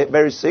is sick,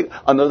 very sick,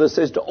 another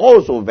sister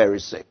also very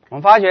sick. 我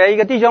们发觉一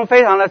个弟兄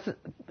非常的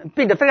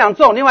病得非常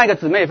重，另外一个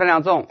姊妹也非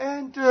常重，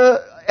 And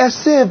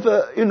as if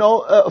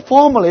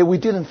formerly we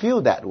didn't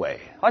feel that way.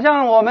 好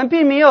像我们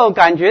并没有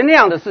感觉那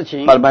样的事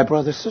情。 But my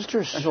brothers 但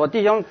sisters. 是我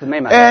弟兄姊妹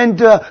们，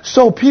 And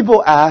so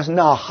people ask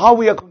now how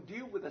we are going to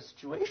deal with the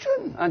situation.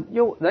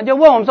 人就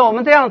问我们说，我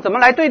们这样怎么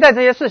来对待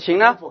这些事情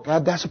呢？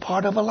 God, that's a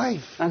part of our life.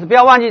 但是不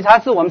要忘记，它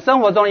是我们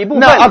生活中的一部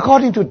分。 Now,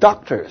 according to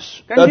doctors,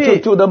根据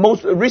- to the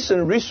most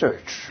recent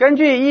research, 根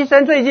据医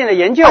生最近的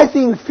研究， I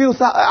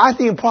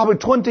think probably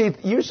 20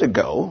 years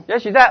ago, 也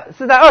许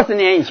是在20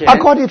年以前，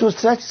 according to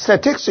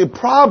statistics,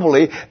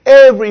 probably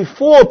every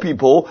 4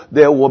 people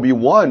there will be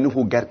one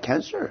who get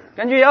cancer.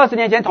 根据20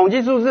年前统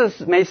计数字，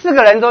每4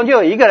个人中就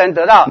有1个人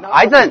得到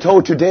癌症。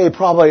 So today,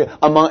 probably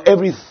among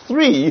every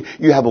 3,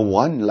 you have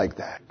one like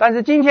that. 但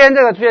是今天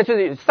这个就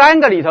是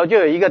3个里头就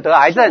有1个得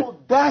癌症， So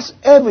that's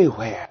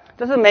everywhere.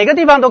 这是每个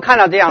地方都看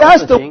到这样的 That's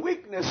事 the 情。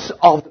 weakness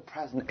of the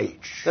present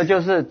age. 这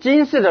就是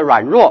今世的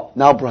软弱。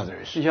 Now,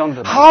 brothers, 弟兄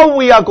姊妹， how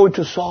we are going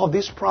to solve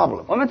this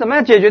problem? 我们怎么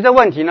样解决这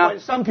问题呢？ When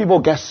some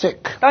people get sick,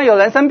 当有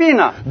人生病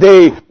了，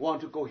 they want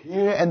to go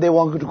here and they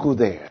want to go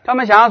there. 他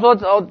们想要说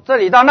走这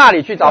里到那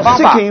里去找方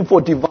法， Seeking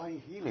for divine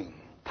healing.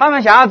 他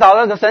们想要找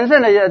那个神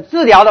圣的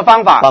治疗的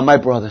方法。 But my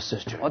brother,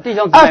 sister, 我弟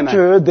兄姊妹们，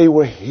 after they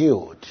were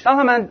healed, 当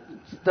他们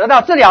得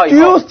到治疗 do 以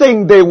you 后，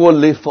 think they will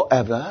live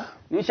forever?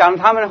 你想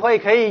他们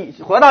可以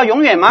活到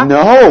永远吗？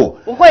 No.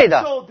 不会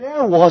的。 So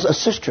there was a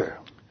sister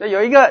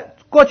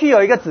过去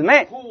有一个姊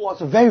妹， who was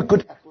very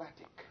good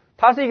athletic.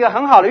 她是一个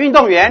很好的运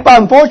动员，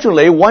 But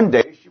unfortunately, one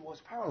day she was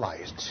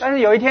paralyzed. 但是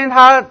有一天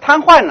她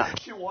瘫痪了，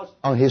 She was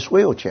on his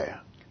wheelchair.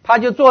 她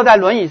就坐在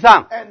轮椅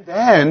上， And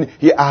then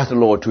he asked the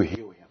Lord to heal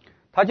him.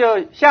 她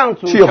就向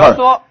主去求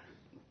说：“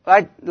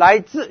来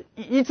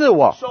医治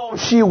我。” So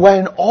she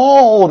went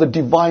all the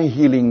divine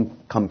healing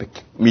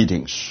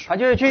meetings. 她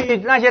就去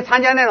那些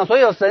参加那种所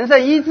有神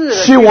圣医治的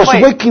She 聚 was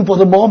会， waiting for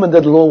the moment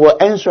that the Lord will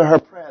answer her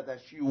prayer, that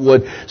she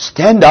would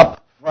stand up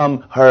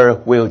from her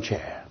wheelchair.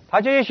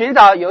 她就去寻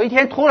找有一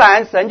天突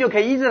然神就可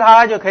以医治她，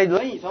她就可以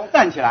轮椅从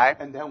站起来。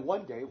 And then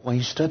one day, when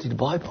he studied the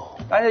Bible,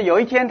 但是有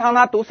一天当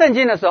她读圣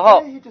经的时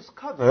候， he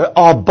discovered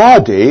our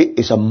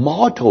body is a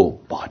mortal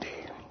body.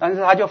 但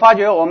是她就发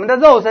觉我们的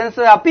肉身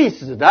是要必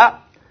死的，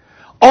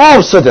 All of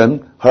a sudden,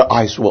 her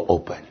eyes were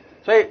open.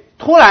 所以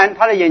突然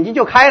她的眼睛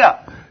就开了。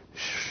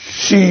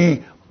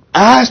 She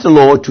asked the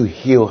Lord to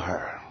heal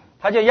her.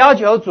 她就要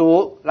求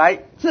主来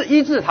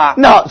医治她。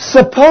 Now,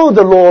 suppose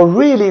the Lord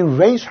really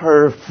raised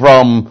her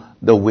from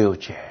the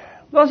wheelchair.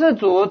 若是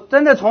主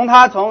真的从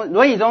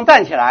轮椅中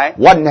站起来，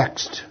 What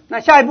next? 那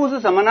下一步是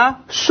什么呢？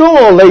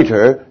 Sooner or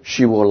later,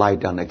 she will lie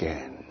down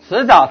again.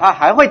 迟早她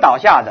还会倒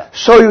下的。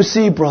 So you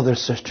see,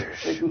 brothers,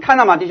 sisters, 你看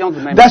到吗，弟兄姊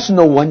妹们？ that's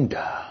no wonder.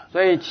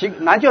 所以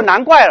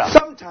难怪了。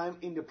 Sometime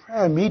in the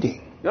prayer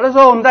meeting, 有的时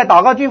候我们在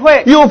祷告聚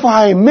会， you'll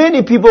find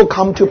many people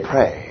come to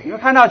pray. 你会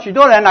看到许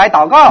多人来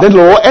祷告， The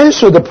Lord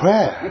answered the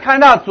prayer. 你看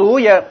到主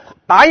也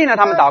答应了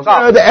他们祷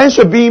告， The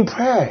answer being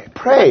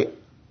pray,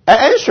 and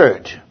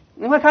answered.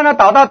 你会看到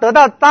得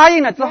到答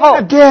应了之后，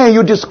 Again,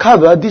 you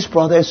discover this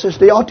brother and sister,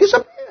 they all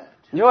disappeared.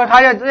 你就会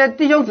发现这些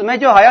弟兄姊妹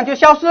就好像就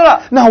消失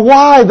了。 Now,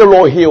 why the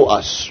Lord heal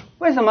us?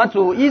 为什么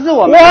主医治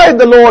我们？ Why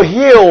the Lord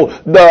heal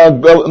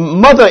the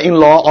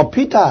mother-in-law of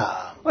Peter?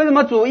 为什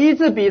么主医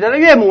治彼得的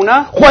岳母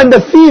呢？ When the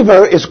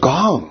fever is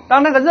gone,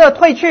 当那个热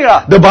退去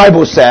了， the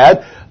Bible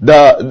said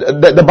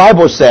the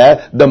Bible said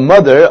the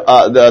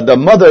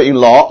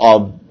mother-in-law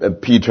of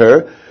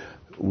Peter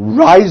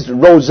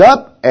rose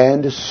up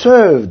and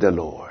served the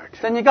Lord.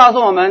 圣经告诉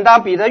我们，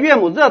当彼得岳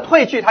母热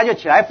退去，他就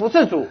起来服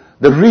侍主。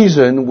The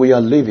reason we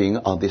are living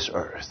on this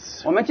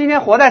earth. 我们今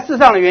天活在世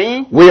上的原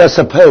因， We are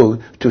supposed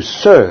to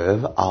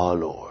serve our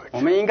Lord. 我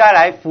们应该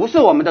来服侍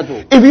我们的主。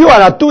 If you are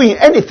not doing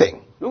anything,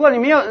 如果你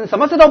没有什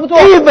么事都不做，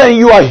 even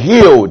you are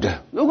healed,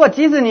 如果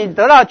即使你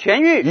得到痊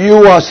愈，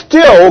 you are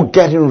still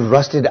getting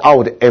rusted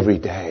out every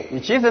day. 你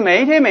其实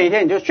每一天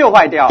你就锈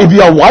坏掉。 If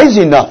you are wise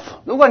enough,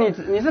 如果你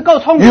是够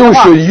聪明 you 的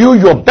话， should use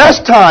your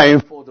best time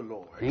for the Lord.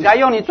 你应该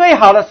用你最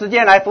好的时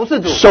间来服侍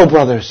主。 So,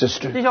 brother and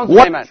sister, 弟兄姊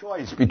妹们， what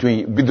choice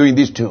between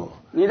these two?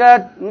 你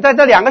在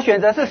这两个选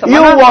择是什么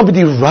You 呢？ want to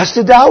be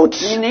rusted out,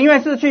 你宁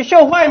愿是去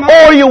锈坏吗？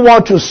 or you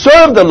want to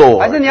serve the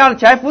还是 Lord? 你要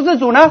起来服侍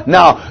主呢？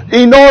 Now,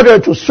 in order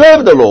to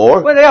serve the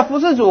Lord, 为了要服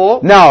侍主，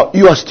 now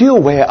you are still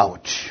wear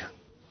out.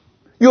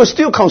 You are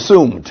still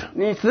consumed.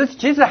 你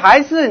其实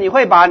还是你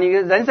会把你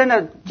人生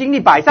的精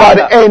力摆上 But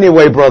的。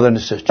 anyway, brothers and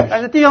sisters,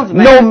 但是弟兄姊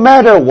妹， no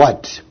matter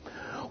what,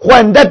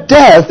 when that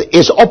death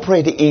is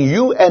operating in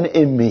you and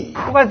in me,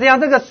 不管怎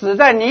样，这个死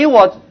在你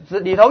我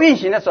里头运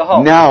行的时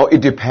候， now it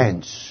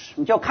depends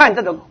你就看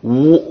这个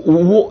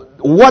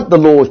what the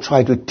Lord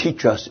tried to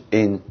teach us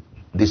in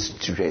this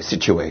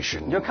situation.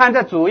 你就看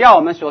这主要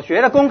我们所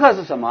学的功课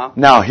是什么。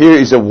 Now,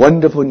 here is a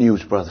wonderful news,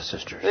 brothers and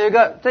sisters.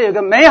 这有一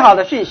个美好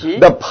的讯息，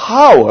 The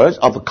powers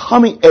of the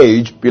coming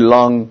age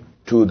belong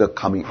to the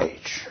coming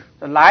age.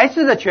 来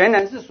世的全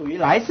能是属于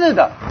来世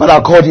的， But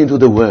according to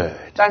the Word,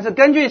 但是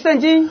根据圣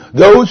经，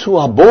 those who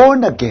are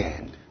born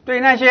again 对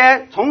那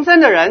些重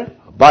生的人，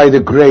 by the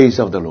grace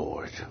of the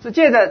Lord, 是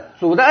借着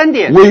主的恩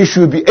典， we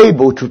should be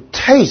able to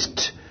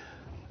taste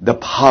the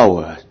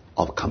power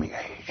of coming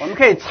age. 我们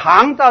可以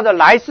尝到这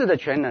来世的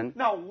全能。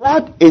 Now,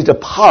 what is the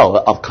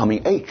power of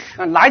coming age?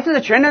 那来世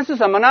的全能是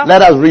什么呢？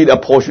 Let us read a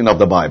portion of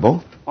the Bible.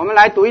 我们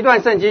来读一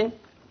段圣经，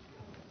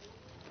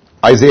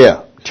 Isaiah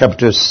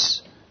chapter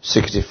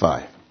 65.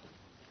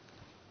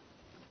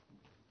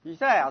 以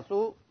赛亚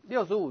书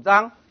65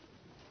章。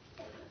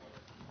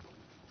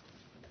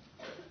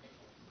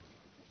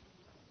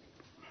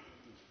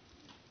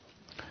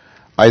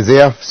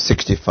Isaiah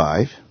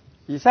 65,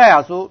 以赛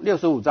亚书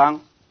65章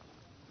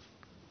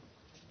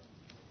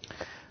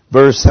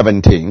verse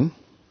 17.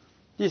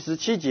 第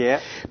17节，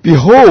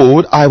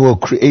 Behold, I will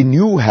create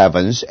new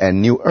heavens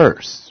and new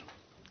earth.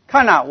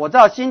 看啊，我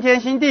造新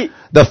天新地，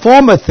 The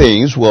former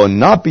things will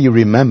not be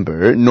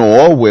remembered,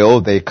 nor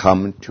will they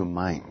come to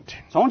mind.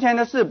 从前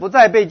的事不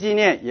再被纪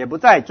念，也不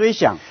再追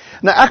想。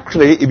 Now,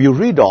 actually, if you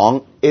read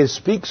on, it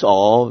speaks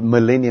of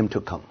millennium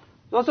to come.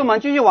 若是我们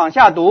继续往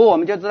下读，我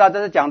们就知道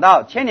这是讲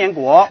到千年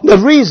国。 The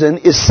reason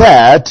is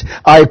that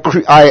I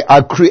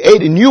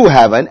create a new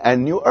heaven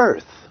and new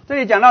earth. 这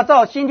里讲到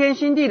造新天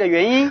新地的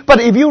原因。 But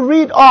if you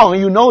read on,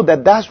 you know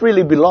that that's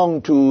really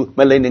belong to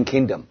millennium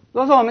kingdom.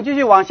 若是我们继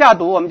续往下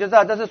读，我们就知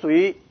道这是属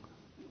于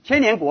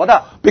千年国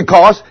的。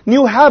 Because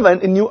new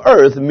heaven and new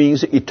earth means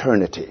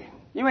eternity.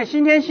 因为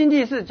新天新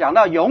地是讲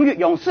到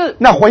永世。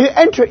 Now, when you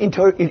enter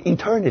into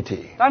eternity,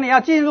 当你要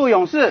进入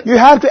永世， you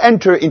have to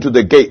enter into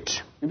the gate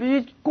你必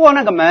须过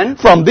那个门，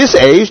 from this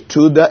age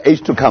to the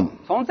age to come.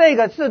 从这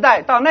个世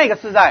代到那个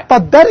世代。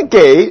 But that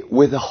gate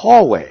with a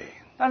hallway.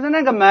 但是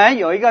那个门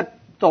有一个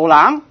走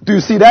廊， Do you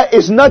see that?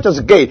 It's not just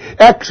a gate.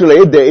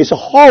 Actually, there is a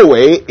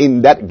hallway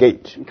in that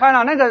gate. 你看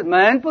到那个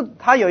门不，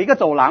它有一个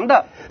走廊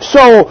的。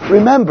 So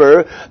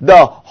remember,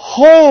 the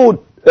whole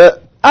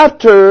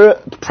after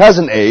the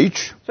present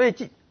age, 所以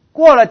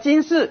过了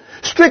今世，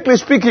 strictly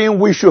speaking,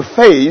 we should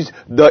face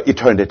the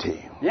eternity.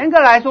 严格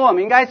来说，我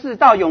们应该是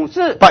到永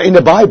世。 But in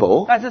the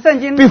Bible, 但是圣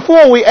经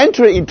before we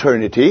enter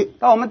eternity,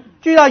 到我们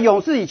聚到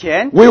永世以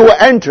前， we will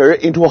enter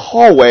into a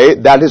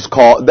hallway that is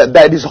called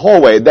that is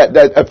hallway that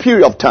a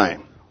period of time.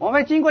 我们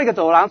会经过一个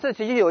走廊，是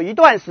其实有一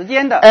段时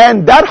间的。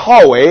 And that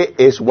hallway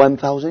is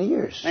 1,000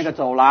 years. 那个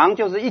走廊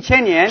就是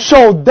1000年，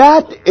 So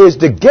that is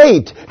the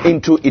gate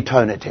into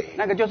eternity.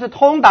 那个就是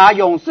通达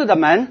永世的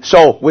门。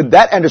 So with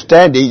that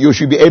understanding, you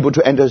should be able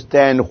to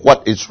understand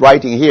what is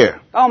writing here.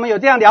 当我们有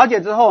这样了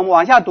解之后，我们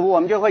往下读，我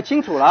们就会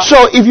清楚了。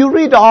 So if you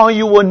read on,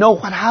 you will know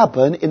what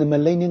happened in the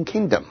millennium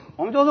kingdom.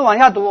 我们就是往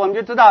下读，我们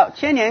就知道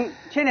千年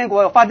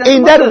国有发生什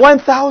In 么 that 事。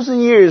 1,000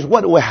 years,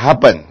 what will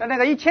happen? 在那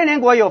个1000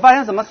年国有发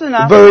生什么事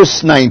呢？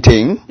 Verse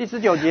 19. 第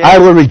19节， I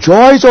will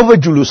rejoice over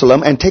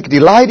Jerusalem and take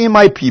delight in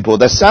my people.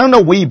 The sound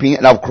of weeping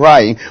and of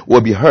crying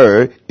will be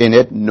heard in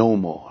it no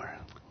more.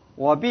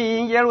 我必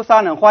因耶路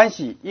撒冷欢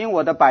喜，因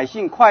我的百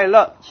姓快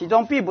乐，其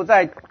中必不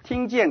再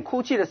听见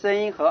哭泣的声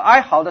音和哀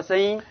嚎的声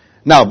音。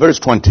 Now, verse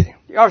 20.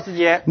 第20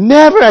节，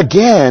 Never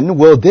again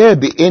will there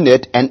be in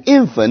it an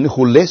infant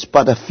who lives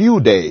but a few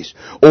days,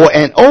 or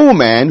an old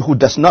man who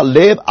does not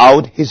live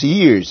out his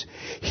years.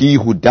 He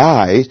who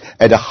dies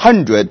at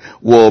 100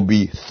 will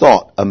be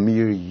thought a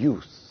mere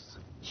youth.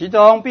 其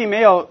中并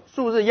没有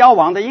数日夭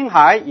亡的婴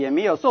孩，也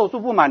没有寿数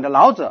不满的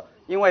老者，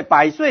因为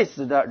100岁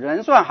死的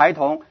人算孩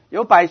童，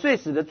有100岁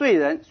死的罪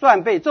人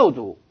算被咒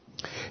诅。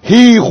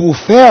 He who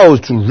fails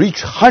to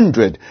reach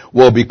 100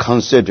 will be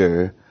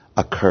considered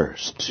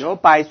accursed. 有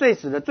100岁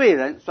死的罪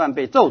人算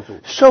被咒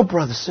诅。 So,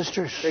 brothers,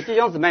 sisters, 所以弟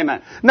兄姊妹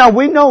们， now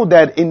we know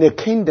that in the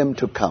kingdom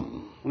to come,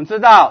 我们知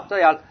道这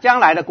要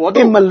将来的国度，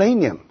 in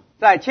millennium,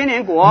 在千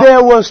年国，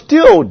 there was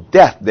still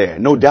death there,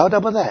 no doubt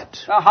about that.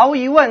 毫无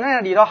疑问，那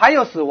里头还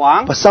有死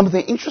亡， But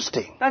something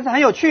interesting. 但是很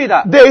有趣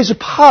的， There is a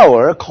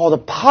power called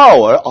the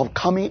power of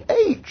coming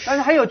age. 但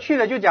是很有趣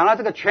的就讲到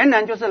这个全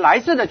能，就是来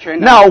世的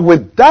全能。 Now,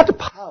 with that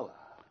power,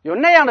 有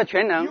那样的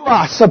全能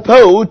you，are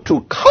supposed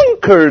to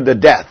conquer the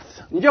death.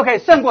 你就可以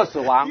胜过死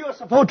亡， You are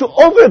supposed to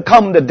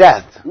overcome the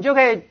death. 你就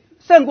可以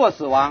胜过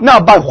死亡。 Now,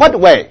 by what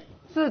way?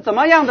 是怎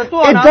么样的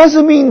做 It 呢？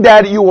 doesn't mean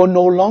that you will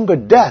no longer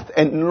death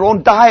and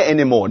won't die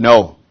anymore.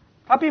 No.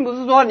 它并不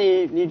是说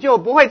你就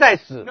不会再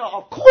死， No,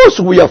 of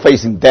course we are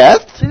facing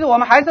death. 其实我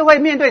们还是会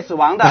面对死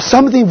亡的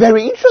But。something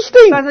very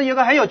interesting. 但是有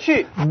个很有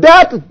趣，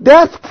 That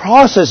death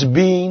process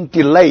being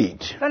delayed.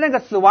 但那个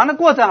死亡的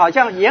过程好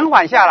像延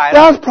缓下来了，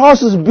 That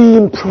process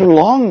being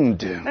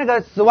prolonged. 那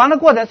个死亡的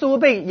过程似乎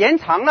被延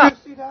长了，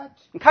 See that?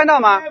 你看到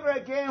吗？ Never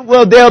again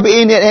will there be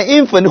an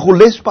infant who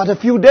lives but a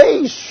few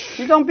days.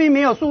 其中并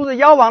没有数日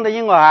夭亡的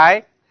婴儿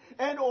癌，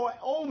 And an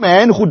old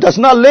man who does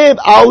not live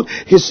out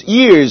his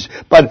years,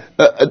 but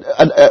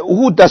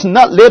who does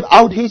not live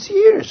out his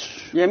years.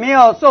 也没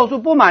有寿数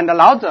不满的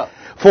老者，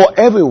 For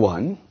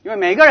everyone, 因为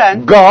每个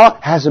人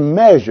God has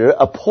measured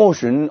a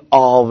portion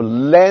of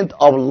length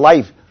of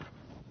life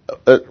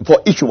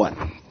for each one.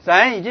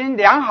 神已经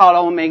量好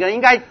了我们每个人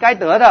该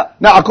得的。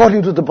 Now,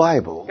 according to the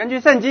Bible, 根据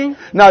圣经，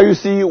 now you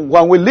see,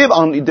 when we live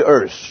on the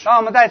earth, 当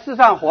我们在世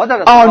上活着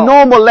的时 our 候，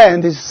 normal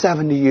length is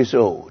 70 years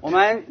old. 我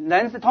们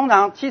人是通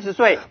常70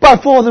岁， But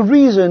for the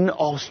reason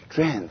of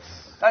strength,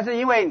 但是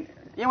因为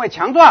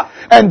强壮，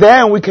 and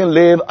then we can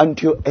live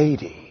until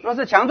 80. 若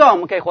是强壮，我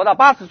们可以活到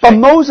80 But 岁。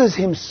 Moses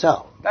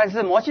himself, 但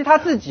是摩西他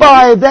自己，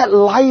 by that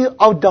life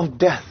out of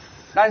death,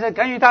 但是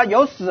根据他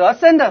由死而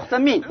生的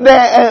生命，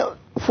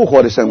 复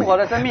活的生命. 复活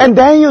的生命。 And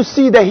then you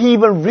see that he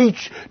even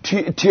reached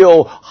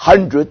till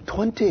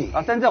 120.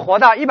 甚至活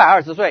到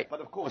120岁。 But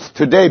of course,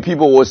 today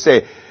people will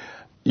say,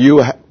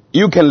 you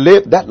can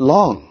live that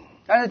long.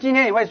 但是今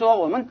天你会说，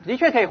我们的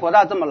确可以活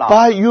到这么老。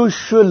 But you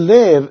should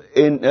live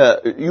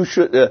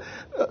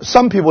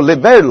some people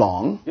live very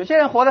long, 有些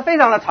人活得非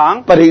常的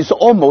长， but it's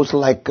almost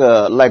like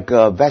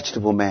a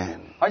vegetable man.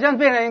 好像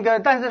变成一个，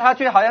但是他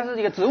却好像是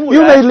一个植物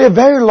You may 人。 live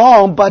very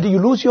long, but you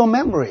lose your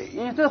memory.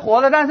 你是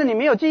活的，但是你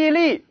没有记忆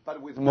力。 But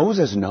with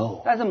Moses,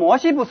 no. 但是摩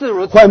西不是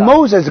如此 When 的。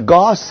 Moses,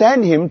 God sent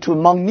him to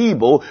Mount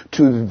Nebo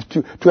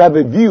to have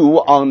a view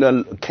on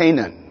the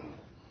Canaan.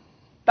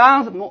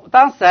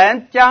 当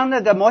神将那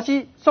个摩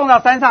西送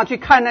到山上去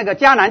看那个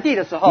迦南地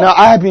的时候， Now,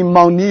 I have been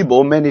Mount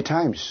Nebo many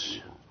times.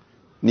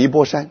 尼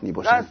泊山。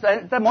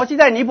摩西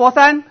在尼泊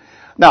山，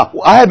 Now,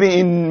 I have been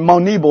in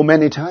Mount Nebo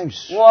many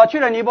times. 我去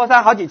了尼泊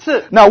山好几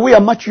次。 Now, we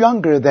are much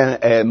younger than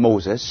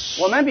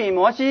Moses, 我们比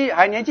摩西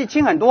还年纪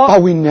轻很多， but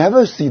we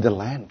never see the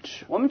land.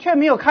 我们却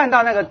没有看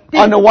到那个地。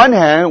 On the one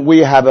hand, we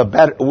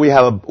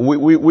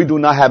do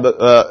not have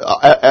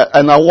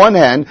on the one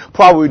hand,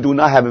 probably do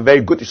not have a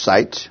very good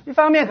sight. 一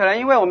方面可能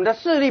因为我们的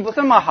视力不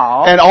是那么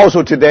好， And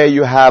also today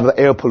you have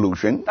air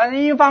pollution. 但是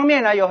一方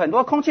面呢有很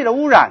多空气的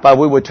污染。 But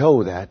we were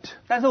told that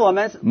但是我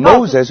们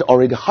Moses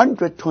already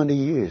 120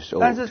 years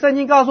但 old. 是圣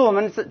经告诉我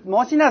们，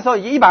摩西那时候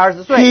已经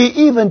120岁， He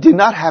even did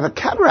not have a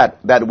cataract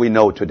that we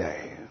know today.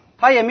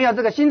 他也没有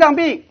这个心脏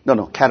病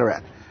No,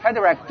 cataract.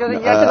 cataract，就是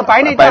这个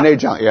白内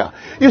障。 yeah.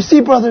 You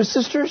see, brothers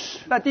and sisters?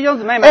 那弟兄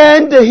姊妹们，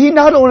 And he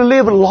not only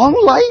lived a long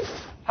life,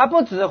 他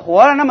不止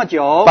活了那么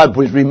久， but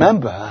we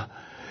remember,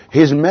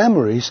 his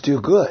memory is still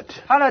good.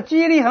 他的记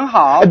忆力很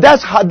好，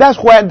 That's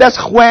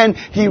when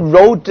he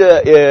wrote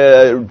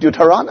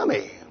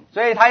Deuteronomy.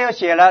 所以他又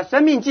写了《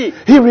生命记》，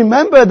 He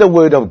remembered the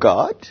word of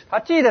God, 他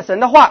记得神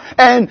的话，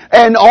 and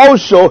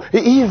also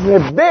he has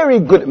a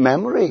very good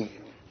memory.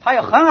 他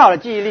有很好的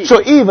记忆力。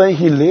 So even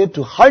he lived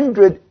to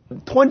 120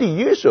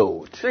 years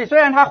old. 所以虽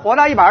然他活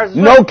到120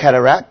岁， No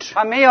cataract,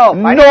 他没有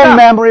no 白内障，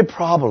 memory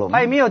problem.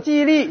 他也没有记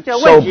忆力这个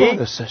So 问题。 brothers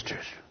and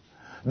sisters,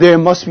 there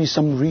must be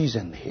some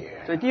reason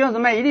here. 所以弟兄姊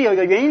妹一定有一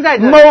个原因在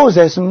这里。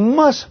 Moses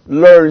must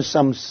learn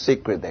some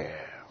secret there.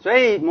 所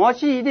以摩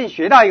西一定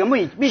学到一个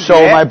秘 So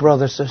my 诀。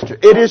 brother sister,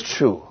 it is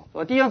true.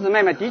 我弟兄姊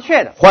妹们，的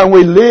确的， When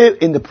we live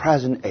in the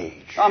present age,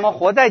 当我们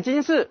活在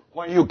今世，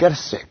 when you get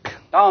sick,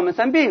 当我们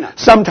生病了，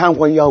 sometimes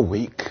when you are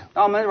weak,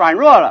 当我们软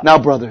弱了， now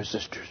brothers and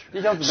sisters,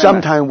 弟兄姊妹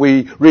们， sometimes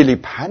we really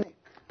panic.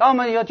 当我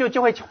们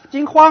就会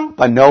惊慌。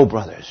 But no,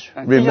 brothers, 弟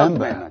兄姊妹 remember,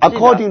 们，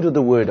 according to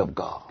the word of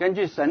God, 根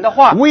据神的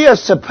话， we are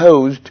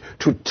supposed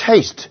to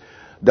taste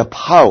the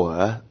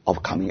power of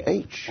coming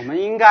age. 我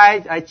们应该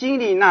来经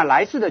历那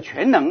来世的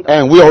全能的。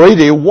 And we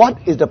already, what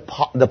is the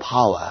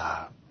power?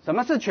 什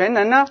么是全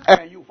能呢？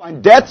 And you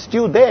find death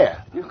still there.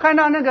 你看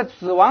到那个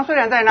死亡虽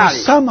然在那 But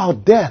里， somehow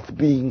death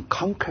being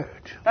conquered.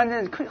 但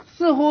是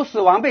似乎死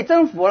亡被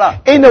征服了，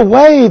 In a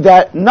way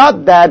that, not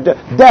that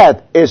death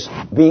is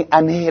being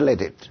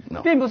annihilated. No.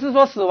 并不是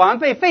说死亡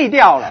被废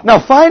掉了。 Now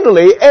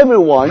finally,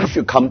 everyone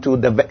should come to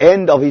the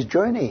end of his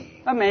journey.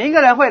 那每一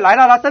个人会来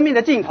到他生命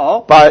的尽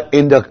头， But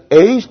in the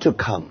age to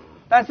come,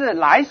 但是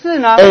来世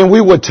呢？ and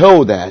we were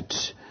told that,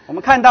 我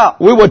们看到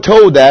we were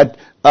told that,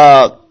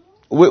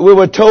 we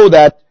were told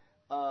that,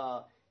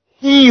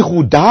 he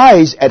who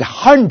dies at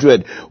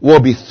 100 will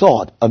be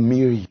thought a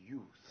mere youth.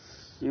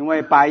 因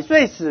为百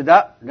岁死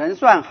的人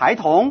算孩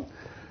童。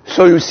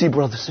 So you see,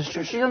 brothers and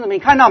sisters, 弟兄姊妹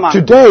看到吗？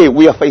 today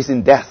we are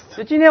facing death.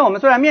 所以今天我们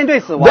虽然面对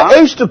死 The 亡，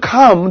 age to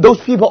come, those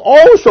people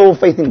also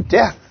facing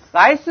death.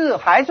 来世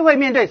还是会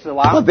面对死 But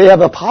亡， they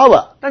have a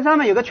power. 但是他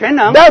们有个全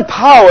能， That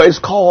power is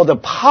called the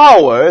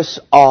powers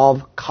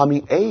of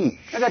coming age.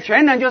 那个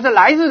全能就是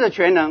来世的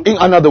全能。 In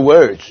other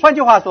words, 换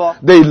句话说，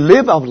 they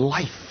live a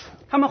life.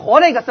 他们活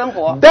了一个生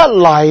活， That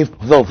life,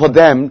 though, for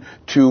them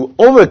to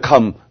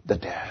overcome the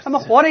death. 他们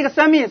活了一个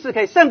生命是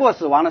可以胜过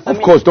死亡的生 Of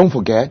命。 course, don't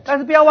forget, 但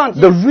是不要忘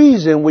记， the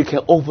reason we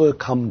can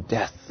overcome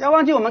death. 不要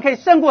忘记我们可以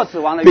胜过死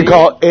亡的原因，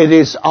 Because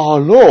it is our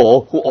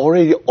Lord who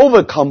already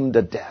overcome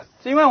the death.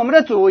 是因为我们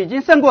的主已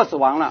经胜过死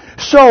亡了。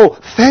 So,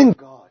 thank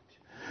God.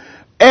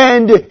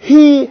 And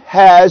He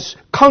has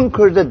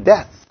conquered the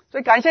death. 所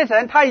以感谢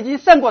神，他已经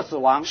胜过死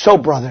亡。 So,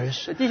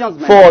 brothers, 弟兄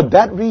姊妹， for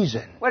that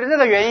reason, 为了这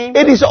个原因，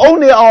 it is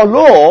only our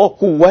Lord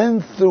who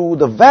went through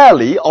the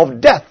valley of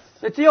death.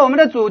 所以只有我们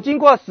的主经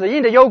过死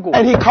荫的幽谷，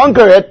 And He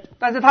conquered it.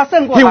 但是他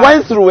胜过 He 它，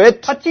 went through it.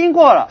 他经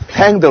过了。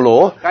 Thank the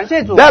Lord. 感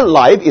谢主， That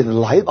life is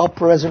life of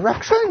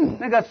resurrection.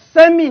 那个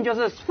生命就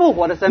是复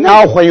活的生命。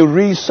 Now, when you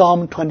read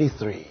Psalm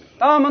 23,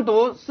 当我们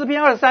读诗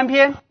篇23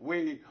篇，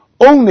 we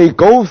only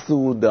go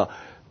through the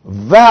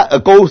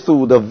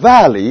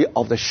valley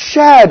of the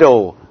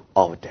shadow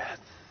of death.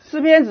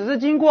 诗篇只是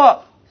经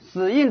过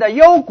死荫的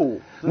幽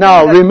谷。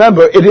 Now,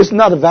 remember, it is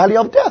not a valley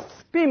of death.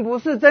 并不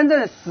是真正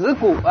的死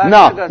谷。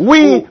 Now,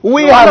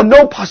 we have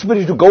no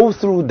possibility to go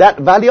through that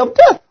valley of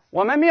death.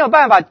 我们没有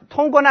办法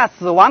通过那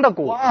死亡的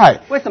谷。 Why?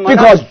 为什么呢？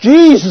 Because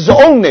Jesus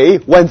only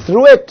went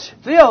through it.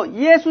 只有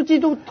耶稣基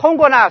督通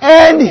过那死，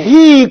 And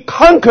He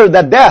conquered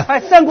the death. 才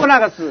胜过那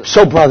个死。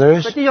 So,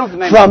 brothers, 弟兄姊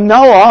妹们， from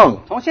now on,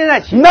 从现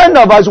在起， none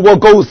of us will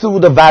go through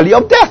the valley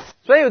of death.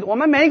 所以我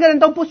们每一个人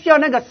都不需要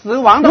那个死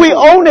亡的 We 谷，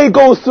 only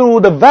go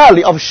through the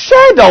valley of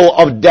shadow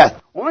of death.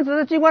 我们只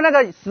是经过那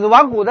个死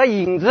亡谷的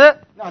影子。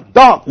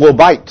 Dog will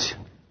bite.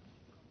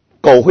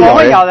 狗会狗咬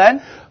人。会咬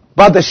人，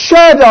 But the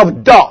shadow of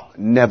dog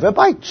never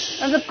bites.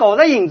 但是狗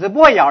的影子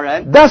不会咬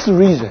人。 That's the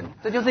reason.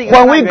 这就是一个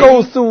When 大 we 原 go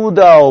因。 through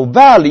the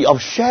valley of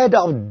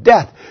shadow of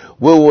death,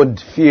 we would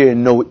fear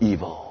no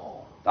evil.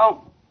 当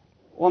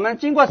我们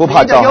经过死不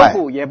怕荫的遭害幽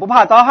谷，也不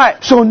怕遭害，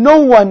 So no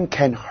one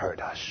can hurt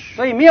us.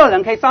 所以没有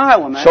人可以伤害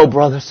我们。 So,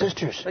 brothers and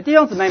sisters, 弟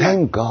兄姊妹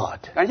们， thank God.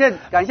 感谢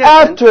神。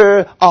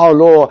 After our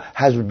Lord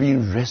has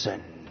been risen,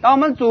 当我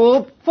们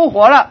主复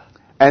活了，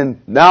 and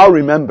now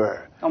remember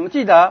我们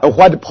记得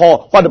what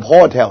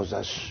Paul tells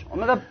us. 我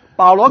们的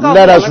保罗告诉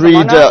我 Let 们 us 什么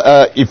read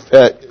呢？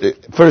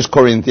 1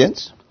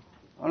 Corinthians.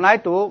 我们来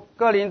读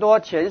哥林多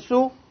前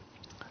书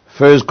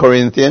 1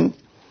 Corinthians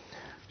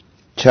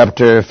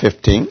chapter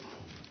 15.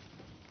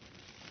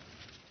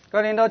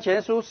 哥林多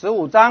前书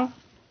15章。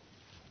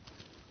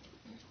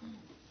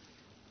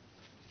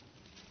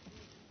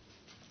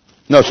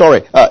No,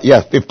 sorry.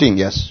 15,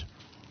 yes.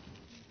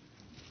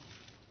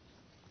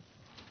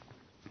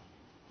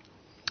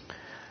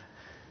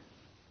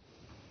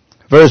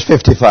 Verse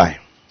 55.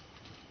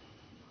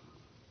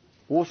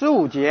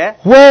 55节，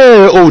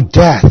 Where, O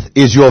death,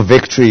 is your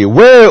victory?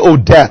 Where, O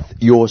death,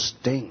 your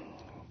sting?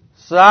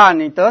 死啊，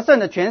你得胜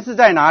的权势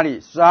在哪里？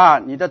死啊，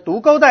你的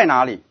毒钩在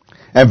哪里？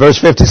 And verse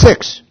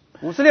 56.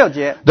 56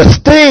节， The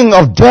sting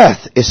of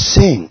death is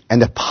sin, and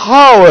the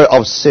power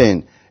of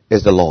sin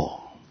is the law.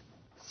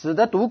 死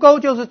的毒钩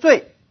就是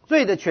罪，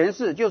罪的权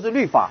势就是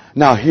律法。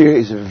 Now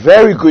here is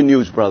very good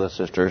news, brothers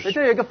and sisters. 所以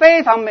这有一个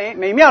非常美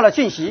妙的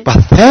讯息。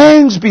 But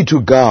thanks be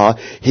to God,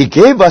 He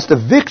gave us the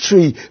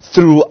victory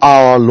through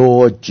our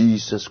Lord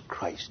Jesus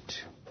Christ.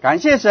 感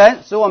谢神，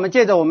使我们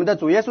借着我们的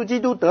主耶稣基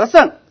督得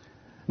胜。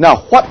 Now,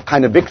 what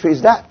kind of victory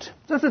is that?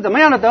 这是怎么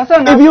样的得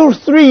胜呢 If？you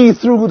read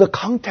through the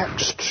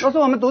context, 都是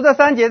我们读这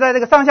3节在这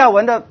个上下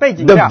文的背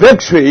景 the 下，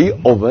 victory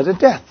over the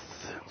death.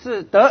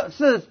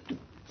 是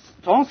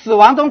从死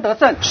亡中得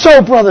胜。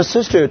 So, brother,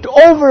 sister, to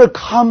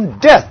overcome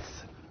death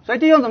所以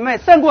弟兄姊妹，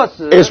胜过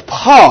死 is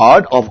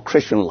part of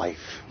Christian life.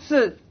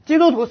 是基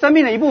督徒生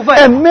命的一部分。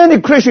 And many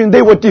Christians,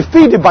 they were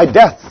defeated by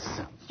death.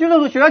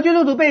 许多基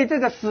督徒被这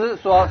个死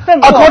所胜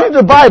过。 According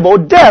to the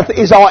Bible, death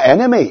is our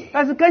enemy.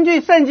 但是根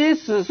据圣经，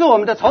死是我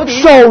们的仇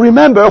敌。 So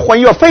remember, when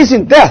you are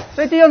facing death,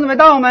 所以弟兄姊妹，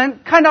当我们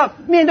看到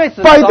面对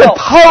死的 by 时 the 候，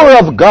 power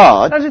of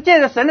God, 但是借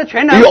着神的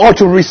全能 you，ought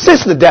to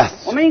resist the death.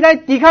 我们应该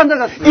抵抗这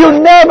个死。 You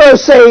never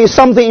say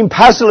something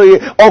impassively,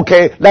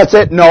 okay, that's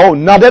it. No,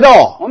 not at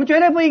all. 我们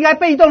绝对不应该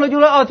被动的就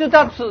说哦，就这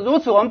样如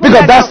此。我们不应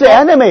该 Because 这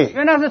样 that's the 说， enemy. 因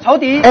为那是仇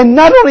敌。 And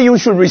not only you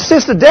should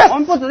resist the 我 death,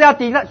 们不只要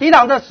抵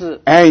挡这死，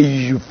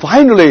 and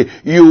finally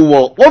you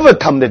will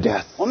overcome the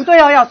death. 我们最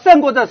后要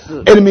胜过这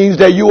死。 It means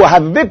that you will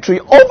have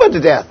victory over the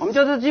death. 我们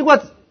就是经过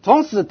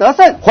从死得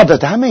胜。 What does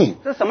that mean?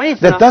 这什么意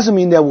思呢 That？doesn't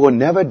mean that we'll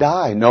never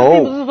die. 并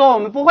不 No. 是说我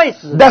们不会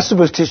死， That's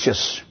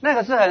superstitious. 那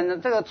个是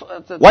很这个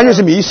完全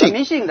是迷信。很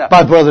迷信的。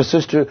 But brother,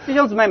 sister, 弟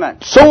兄姊妹们，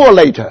 sooner or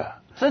later,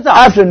 迟早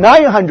after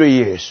 900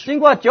 years, 经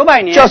过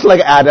900年， just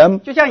like Adam,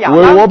 就像 we 亚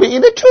当 will be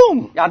in the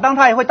tomb. 亚当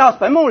他也会到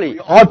坟墓里，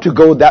 Ought to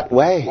go that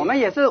way. 我们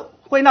也是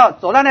会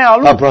走到那条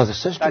路。 Our brothers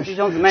and 但弟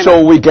兄姊 sisters. 妹 So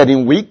们， we're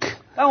getting weak.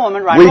 当我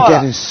们软 We're 弱了，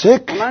 getting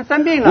sick. 我们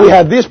生病了， We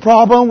have this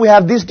problem, we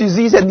have this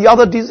disease and the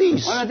other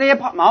disease. 我们有这些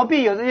毛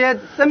病，有这些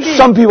生病，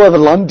 Some people have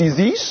lung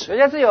disease. 有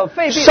些是有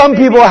肺病， Some 肺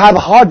病 people have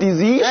heart 有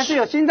些 disease. 是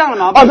有心脏的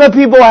毛病， Other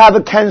people have a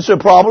cancer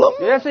problem.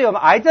 有些是有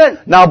癌症，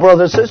 Now,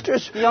 brothers and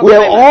sisters, we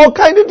have all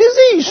kind of 我们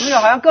disease. 有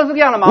好像各式各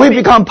样的毛 We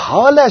病， become 我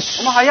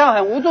powerless 们好像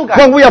很无助感。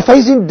 when we are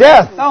facing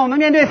death. 当我们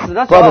面对死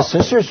的时候， Brothers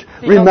and sisters,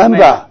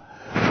 remember,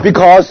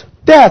 because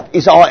death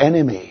is our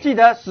enemy. 记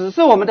得死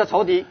是我们的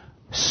仇敌，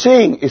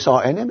 Sin is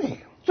our enemy.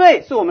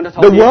 罪是我们的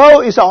仇 The 敌，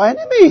 world is our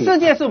enemy. 世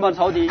界是我们的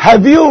仇敌。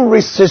 Have you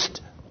resist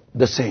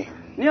the sin?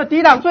 你有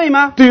抵挡罪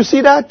吗？ Do you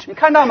see that? 你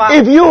看到吗？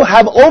 If you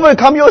have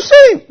overcome your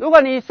sin, 如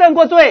果你胜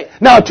过罪，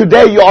 now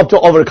today you ought to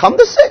overcome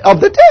the sin of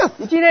the death.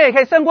 你今天也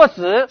可以胜过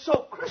死。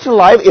 So Christian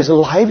life is a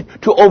life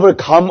to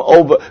overcome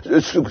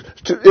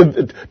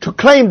to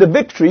claim the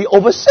victory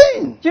over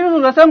sin 基督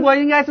徒的生活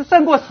应该是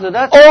胜过死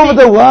的 over 生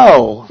the 命，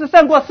 world 是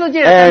胜过世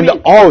界的生 and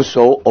命，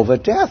 also over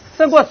death.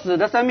 胜过死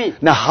的生命。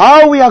 Now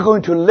how we are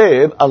going to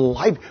live a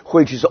life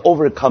which is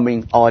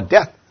overcoming our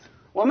death?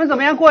 我们怎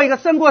么样过一个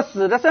胜过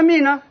死的生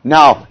命呢？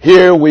 Now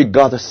here we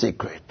got a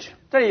secret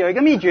这里有一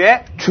个秘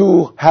诀，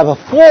 to have a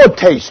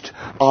foretaste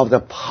of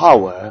the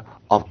power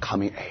of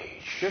coming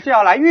age. 就是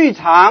要来预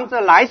尝这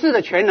来世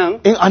的全能。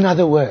 In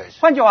other words,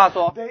 换句话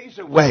说， there is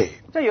a way,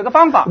 这有个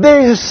方法，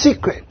 there is a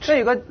secret 这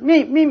有个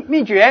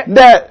秘诀，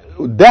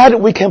 that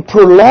we can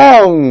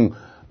prolong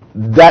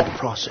that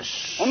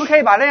process. 我们可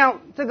以把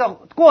这个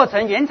过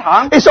程延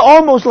长。 It's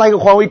almost like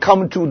when we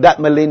come to that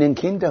millennium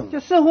kingdom. 就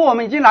似乎我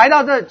们已经来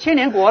到这千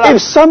年国了。 If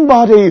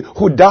somebody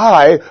who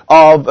died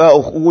of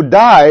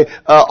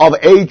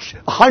age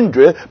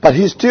 100, but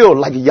he's still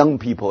like a young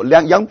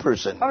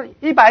person. 他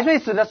100岁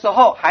死的时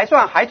候还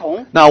算孩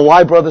童。 Now,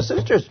 why, brothers and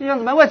sisters? 弟兄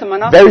姊妹，为什么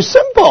呢？ Very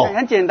simple.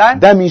 很简单，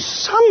 That means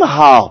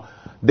somehow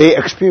they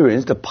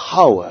experience the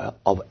power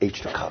of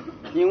age to come.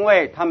 因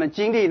为他们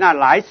经历那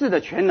来世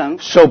的全能。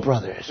 So,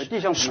 brothers, 弟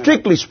兄姊妹，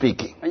 strictly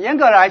speaking, 严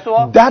格来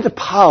说， that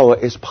power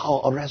is power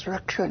of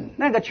resurrection.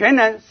 那个全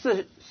能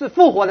是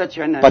复活的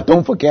全能。 But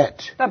don't forget,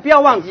 但不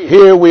要忘记，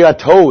 here we are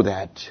told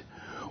that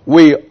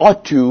we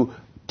ought to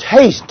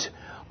taste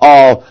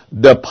of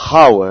the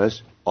powers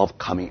of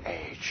coming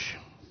age.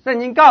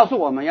 圣经告诉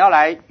我们要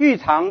来预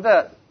尝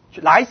这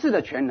来世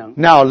的全能。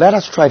 Now, let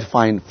us try to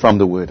find from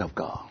the Word of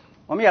God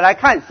我们也来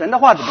看神的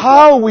话怎么说，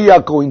 how we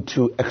are going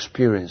to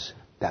experience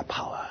that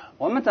power.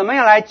 我们怎么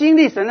样来经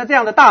历神的这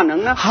样的大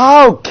能呢？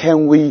 How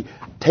can we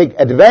take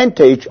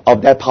advantage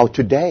of that power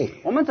today?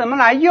 我们怎么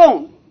来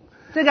用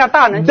这个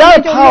大能？今天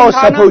That 就 power 用 is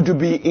它呢？ supposed to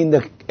be in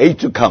the age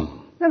to come.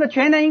 那个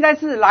全能应该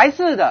是来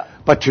世的，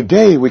 But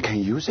today we can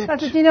use 但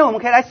是 it. 今天我们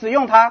可以来使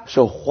用它。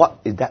 So what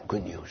is that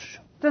good news?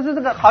 这是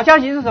这个好消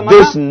息是什么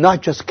This is 呢？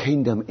 not just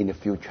kingdom in the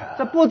这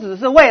future. 不只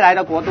是未来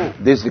的国度，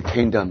 This is the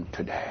kingdom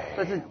这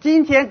today. 是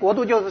今天国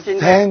度就是今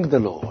天。 Thank the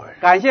Lord.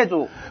 感谢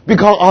主，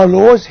 Because our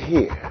Lord's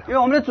here. 因为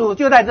我们的主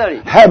就在这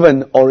里，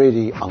 Heaven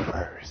already on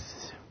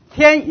earth.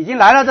 天已经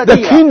来到这 The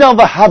地了， kingdom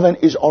of heaven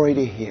is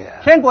already here.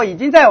 天国已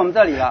经在我们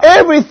这里了。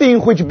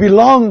 Everything which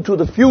belongs to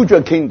the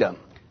future kingdom,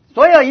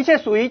 所有一切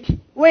属于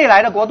未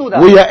来的国度的，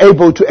 we are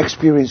able to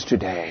experience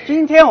today.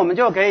 今天我们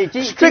就可以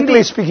经 Strictly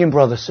历。 speaking,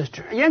 brother,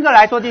 sister, 严格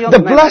来说，弟兄 the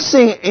姊妹，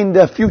 blessing in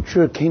the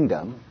future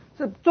kingdom,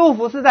 是祝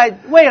福是在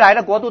未来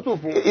的国度祝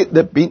福。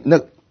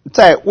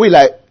 在未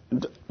来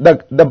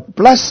the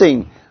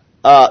blessing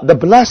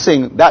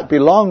that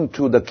belong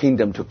to the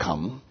kingdom to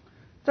come,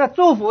 这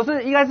祝福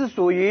是应该是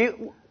属于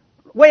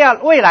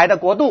未来的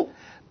国度。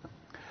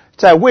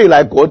在未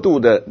来国度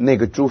的那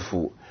个祝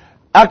福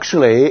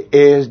actually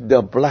is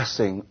the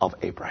blessing of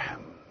Abraham.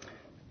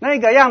 那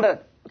个样的，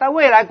在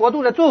未来国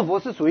度的祝福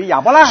是属于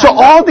亚伯拉 So 罕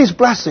的。 all these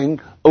blessings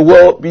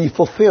will be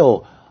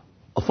fulfilled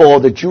for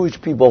the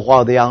Jewish people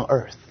while they are on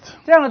earth.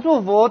 这样的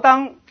祝福，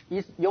当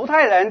犹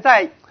太人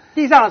在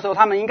地上的时候，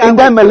他们应该 In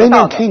会 that 得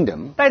到 millennium 的。 kingdom,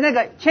 在那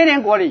个千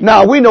年国里，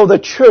 now we know the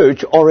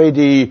church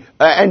already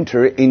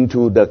entered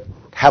into the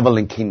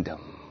heavenly kingdom.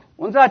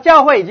 我们知道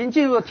教会已经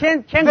进入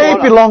天国 They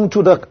了， belong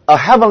to the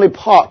heavenly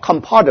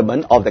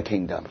compartment of the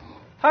kingdom.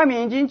 他们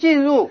已经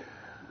进入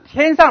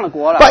天上的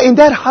国了。 But in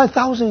that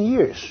 1,000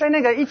 years, 在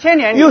那个1000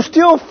年里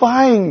you，still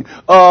find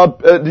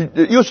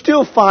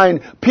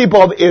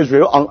people of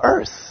Israel on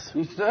earth.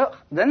 你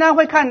仍然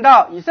会看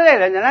到以色列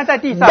人仍然在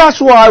地上，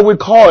 That's why we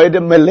call it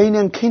the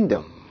millennium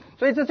kingdom.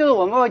 所以这就是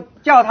我们会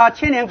叫它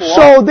千年国。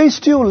 So they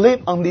still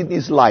live on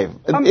this life,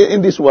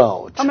 in this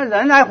world. 他们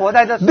仍然活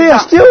在这世 They are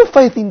上， still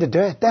facing the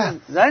death.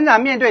 仍然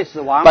面对死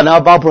亡。 But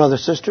now, brothers and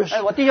sisters,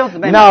 哎，我弟兄姊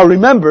妹们， now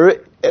remember,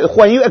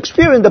 when you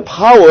experience the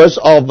powers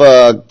of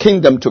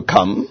kingdom to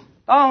come,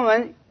 当我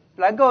们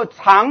能够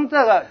尝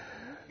这个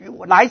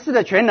来世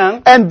的全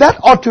能， and that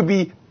ought to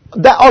be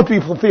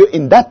fulfilled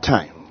in that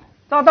time.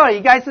 道理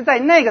应该是在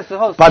那个时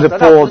候 But 得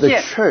到 for 实 the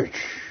现。 church,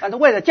 但是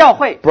为了教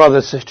会，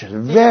 brothers and sisters,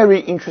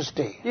 very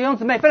interesting. 弟兄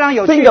姊妹非常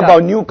有趣 Think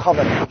about 的。 New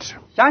Covenant.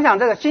 想想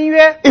这个新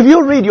约， If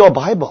you read your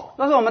Bible,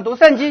 若是我们读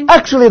圣经，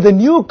 actually the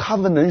New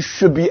Covenant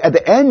should be at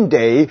the end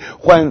day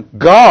when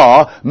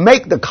God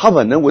make the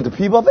covenant with the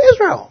people of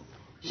Israel.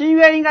 新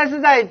约应该是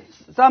在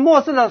在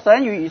末世的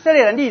神与以色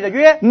列人立的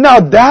约， Now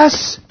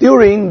that's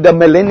during the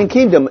millennium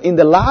kingdom in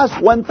the last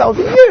 1,000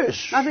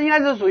 years. 那是应该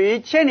是属于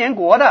千年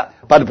国的。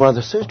 But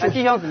brothers and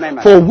弟 sisters, 兄姊妹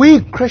们， for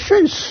we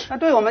Christians, 那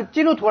对我们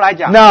基督徒来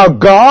讲， now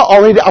God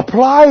already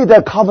applied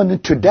that covenant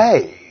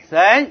today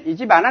神已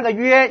经把那个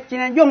约今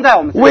天用在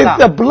我们身 with 上，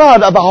 the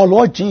blood of our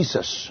Lord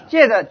Jesus.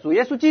 借着主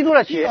耶稣基督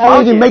的血，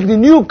 Already make the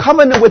new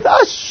covenant with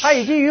us. 他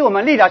已经与我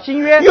们立了新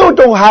约， You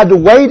don't have to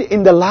wait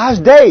in the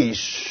last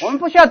days. 我们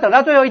不需要等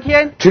到最后一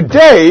天。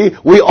 Today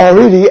we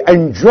already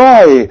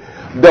enjoy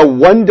the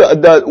wonder.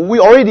 We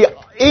already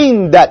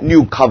in that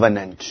new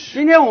covenant.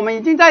 今天我们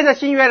已经在这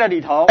新约的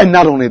里头， And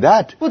not only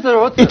that, 不止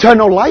如此，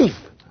 eternal life.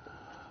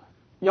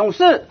 勇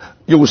士、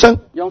永生.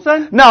 永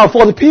生， Now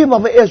for the people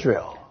of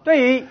Israel, 对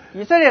于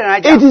以色列人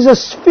来讲 it，is a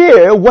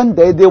sphere one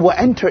day they will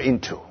enter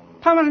into.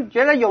 他们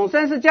觉得永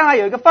生是将来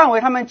有一个范围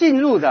他们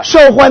进入的， So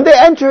when they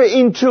enter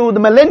into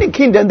the millennium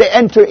kingdom, they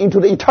enter into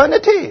the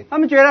eternity. 他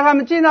们觉得他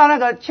们进到那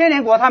个千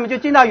年国，他们就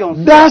进到永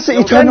生 That's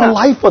永生 eternal 了。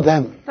 life for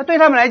them. 那对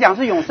他们来讲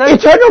是永生，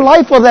 Eternal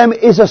life for them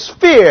is a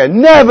sphere,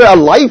 never a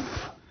life.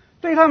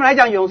 对他们来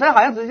讲永生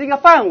好像只是一个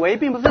范围，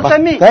并不是 But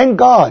生命。 thank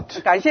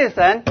God. 感谢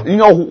神， You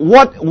know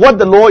what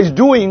the Lord is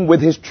doing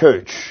with His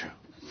church.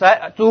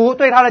 主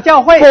对他的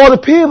教会， For the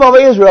people of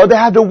Israel, they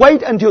had to wait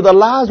until the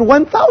last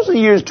 1,000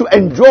 years to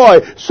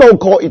enjoy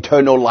so-called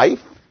eternal life.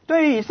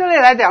 对于以色列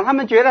来讲，他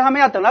们觉得他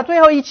们要等到最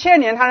后1000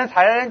年，他们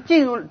才能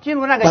进入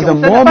那个 But the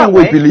永生的 moment 范 we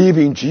围。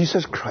 believe in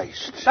Jesus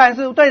Christ, 但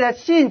是对着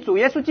信主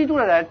耶稣基督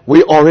的人， we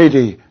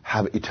already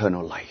have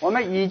eternal life. 我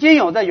们已经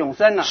有这永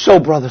生了。 So,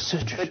 brothers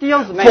and sisters, 弟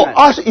兄姊妹 for 们，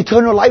 us,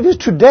 eternal life is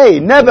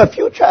today, never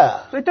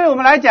future. 所以对我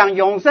们来讲，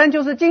永生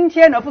就是今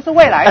天，而不是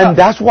未来 And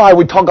的。 that's why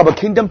we talk about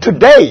kingdom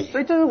today.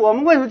 所以这是我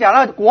们为什么讲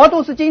到国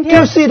度是今 Do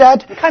you 天？ see that?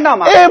 你看到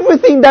吗？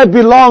 Everything that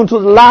belongs to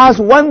the last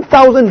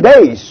 1,000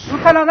 days. 我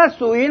们看到那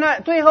属于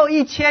那最后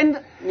1000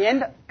年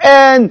的。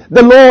 And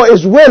the Lord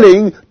is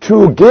willing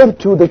to give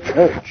to the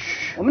church.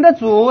 我们的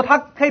主他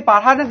可以把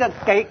他那个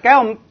给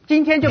我们，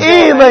今天就给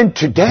我们。 Even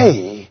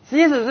today,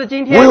 即使是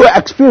今 we 天， will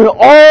experience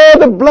all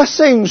the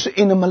blessings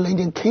in the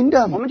millennium 我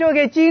kingdom. 们就可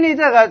以经历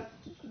这个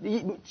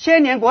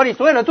千年国里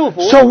所有的祝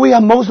福。 So we are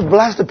most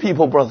blessed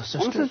people, brothers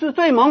我 and 们 sisters. 是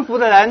最蒙福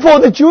的人。 For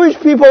the Jewish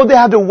people, they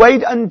have to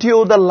wait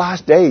until the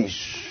last days.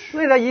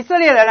 为了以色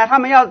列人呢，他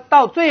们要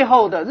到最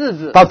后的日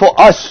子。 But for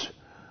us,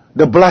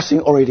 the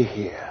blessing already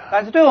here.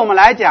 但是对我们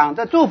来讲，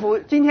这祝福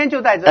今天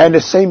就在这 And 里。 the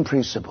same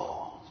principle.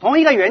 同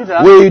一个原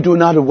则， We do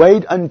not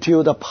wait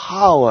until the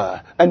power,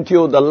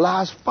 until the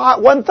last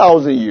 1,000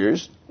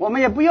 years 我们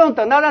也不用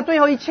等到那最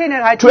后1000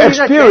年才 to 经历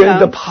这全 experience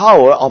the 能，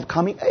 power of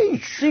coming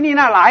age. 经历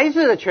那来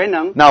世的全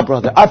能。 Now,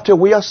 brother, after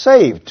we are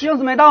saved, 弟兄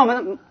姊妹，当我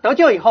们得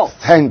救以后，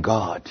 thank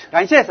God,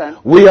 感谢神，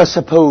 we are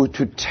supposed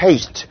to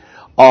taste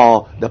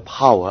of the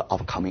power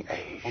of coming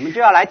age. 我们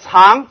就要来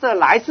尝这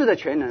来世的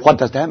全能。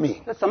 What does that mean?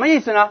 这什么意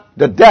思呢？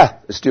 The death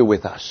is still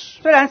with us.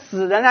 虽然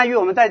死仍然与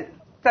我们在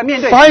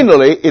面对，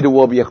 Finally, it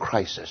will be a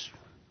crisis.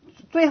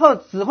 最后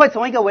只会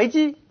成为一个危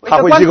机，一它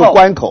会是一个个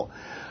关口。关口。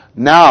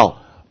Now,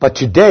 but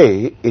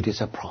today, it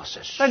is a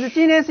process. 但是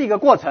今天是一个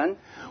过程，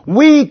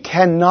 We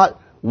cannot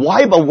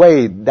wipe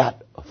away that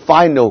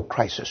final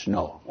crisis,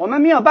 no. 我们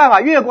没有办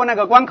法越过那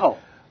个关口，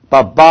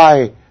 But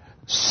by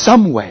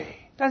some way,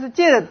 但是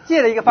借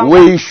着一个方法，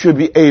 we should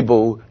be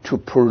able to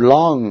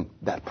prolong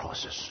that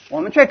process.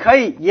 我们却可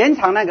以延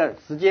长那个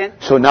时间。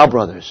 So now,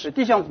 brothers,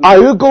 弟兄姊妹， are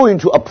you going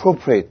to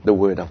appropriate the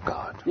word of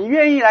God? 你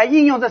愿意来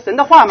应用这神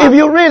的话吗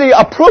If？you really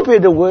appropriate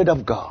the word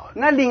of God,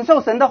 那领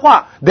受神的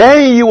话，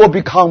 then you will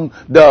become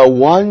the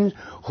one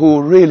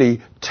who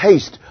really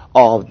taste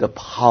of the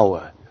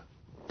power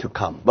to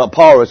come, the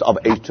powers of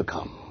age to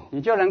come.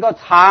 你就能够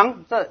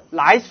尝这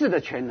来世的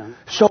全能。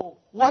 So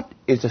what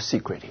is the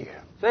secret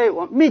here? 所以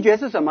秘诀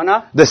是什么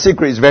呢？ The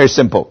secret is very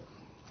simple.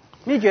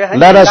 秘诀很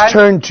Let 简 us 单。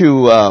 turn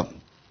to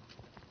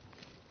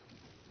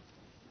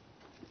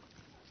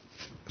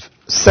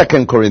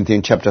 2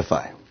 Corinthians chapter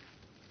 5.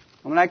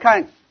 我们来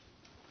看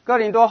哥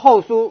林多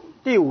后书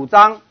第5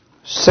章。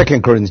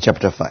 2 Corinthians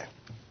chapter 5.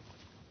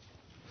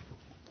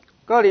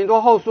 哥林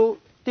多后书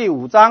第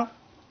5章。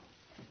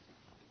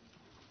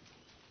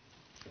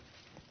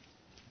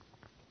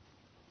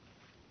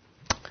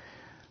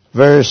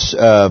Verse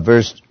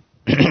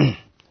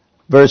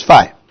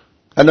 5.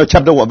 No,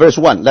 chapter 1, verse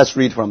 1. Let's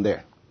read from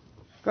there.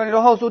 哥林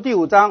多后书第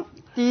5章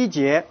第1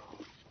节。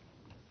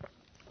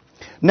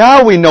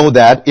 Now we know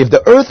that if the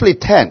earthly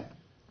tent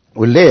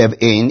we live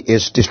in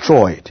is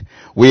destroyed,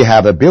 we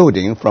have a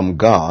building from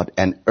God,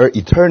 an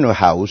eternal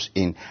house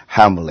in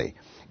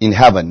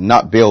heaven,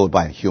 not built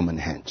by human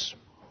hands.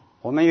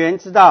 我们原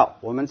知道，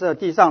我们这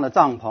地上的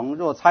帐篷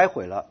若拆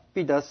毁了，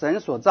必得神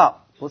所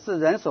造，不是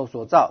人手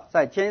所造，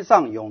在天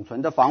上永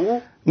存的房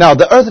屋。 Now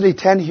the earthly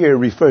tent here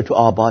refers to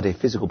our body,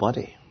 physical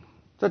body.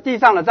 这地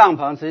上的帐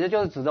篷，其实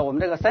就是指着我们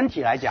这个身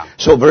体来讲。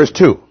 So verse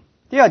 2.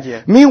 第2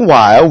节，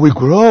 Meanwhile, we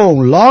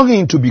groan,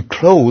 longing to be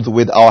clothed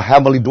with our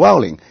heavenly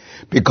dwelling,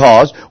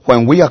 because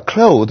when we are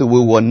clothed, we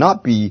will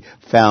not be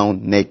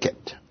found naked.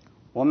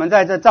 我们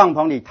在这帐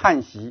篷里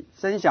叹息，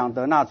深想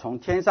得那从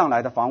天上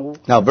来的房屋，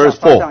 Now, verse 4.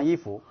 穿上衣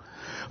服。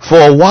For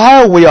a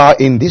while we are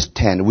in this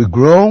tent, we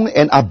groan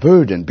and are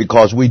burdened,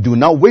 because we do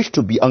not wish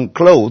to be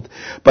unclothed,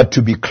 but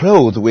to be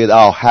clothed with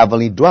our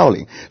heavenly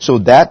dwelling, so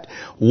that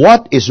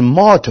what is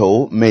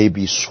mortal may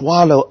be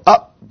swallowed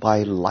up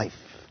by life.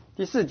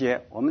 第4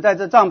节，我们在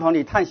这帐篷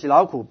里叹息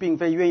劳苦，并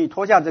非愿意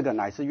脱下这个，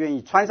乃是愿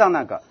意穿上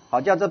那个，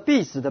好叫这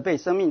必死的被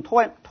生命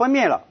吞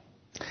灭了。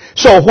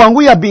So when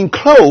we are being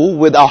clothed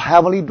with our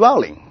heavenly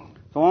dwelling,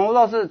 我们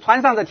若是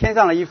穿上这天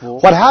上的衣服，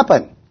 what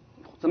happened?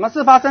 什么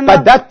事发生呢？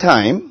 By that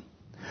time,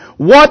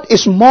 what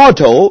is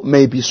mortal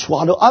may be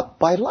swallowed up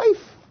by life.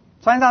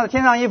 穿上了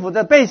天上衣服，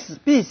这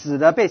必死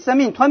的被生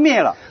命吞灭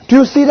了。 Do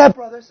you see that,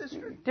 brother and sister?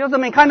 弟兄姊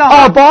妹，你看到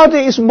Our 吗？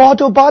 body is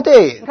mortal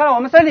body. 你看到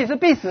我们身体是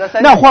必死的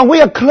身体。 Now, when we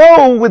are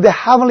clothed with the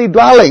heavenly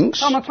dwellings,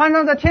 当我们穿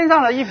上这天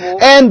上的衣服，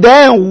 and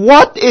then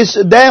what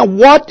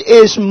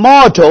is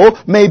mortal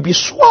may be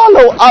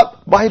swallowed up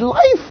by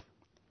life.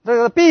 这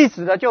个必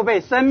死的就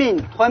被生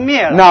命吞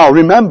灭了。 Now,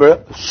 remember,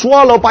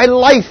 swallowed by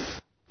life.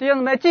 弟兄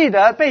姊妹，记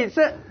得被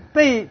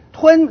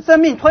生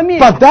命吞灭。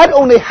 But that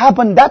only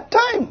happened that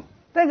time.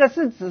 这个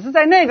是只是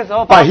在那个时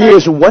候发 But 生。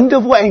 here's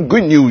wonderful and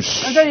good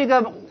news. 那这一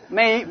个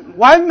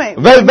完美。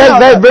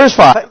 Verse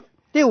 5.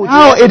 第5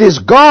 Now 节。 it is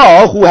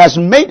God who has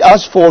made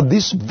us for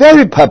this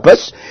very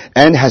purpose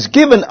and has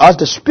given us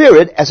the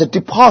Spirit as a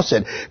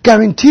deposit,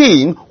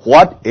 guaranteeing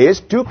what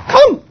is to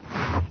come.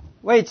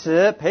 为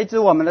此培植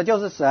我们的就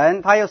是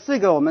神，他又赐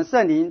给我们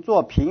圣灵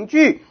做凭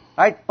据，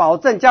来保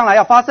证将来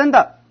要发生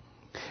的。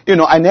 You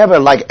know, I never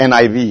like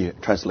NIV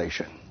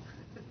translation.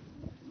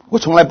 我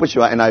从来不喜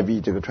欢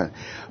NIV 这个 translation.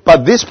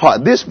 But this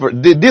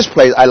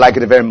place, I like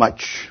it very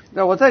much.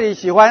 那我这里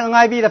喜欢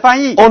NIV 的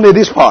翻译。 Only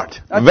this part.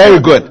 Very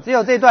good. 只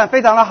有这段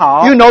非常的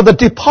好。 You know, the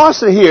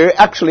deposit here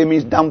actually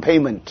means down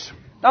payment.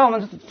 当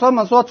我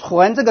们说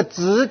存这个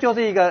值就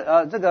是一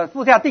个这个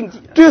付下定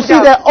金。 Do you see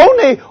that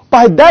only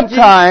by that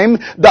time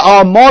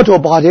our mortal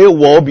body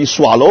will be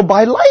swallowed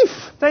by life?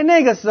 在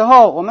那个时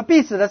候，我们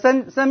必死的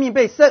生命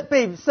被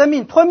生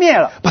命吞灭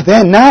了。 But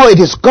then now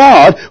it is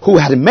God who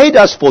had made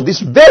us for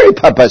this very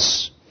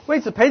purpose. 为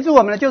此培植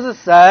我们的就是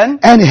神，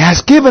 And He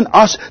has given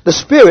us the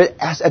Spirit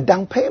as a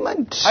down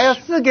payment. 还有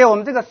赐给我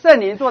们这个圣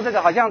灵做这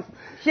个好像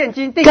现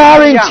金定金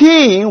一样，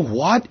 Guaranteeing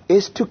what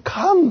is to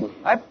come.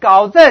 来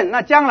保证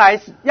那将来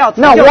要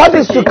成 Now 就的 what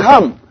事 is to 情。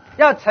 come?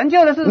 要成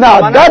就的是什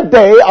Now 么呢？ that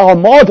day our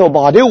mortal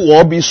body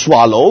will be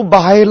swallowed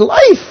by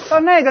life.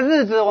 到那个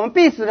日子，我们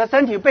必死的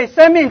身体被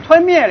生命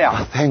吞灭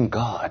了。 Thank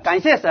God.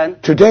 感谢神，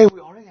 Today we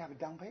already have a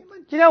down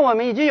payment. 今天我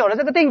们已经有了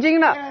这个定金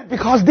了。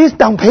 Because this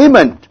down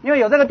payment, 因为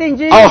有这个定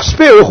金， our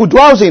Spirit who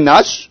dwells in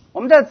us, 我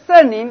们的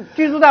圣灵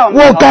居住在我们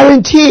will 里头，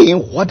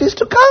 guarantee what is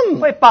to come.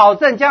 会保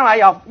证将来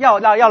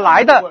要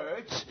来的。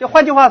就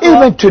换句话说，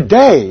 Even 即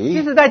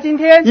today, 使在今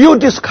天， you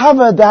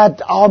discover that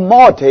our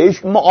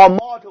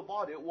mortal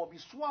body will be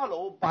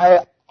swallowed by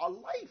our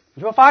life.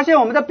 你会发现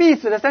我们的必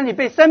死的身体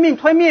被生命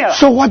吞灭了。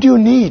 So what do you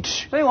need?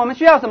 所以我们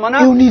需要什么呢？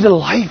 You need a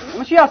life. 我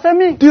们需要生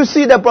命。 Do you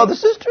see that,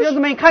 brothers and 弟兄 sisters? 姊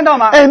妹，你看到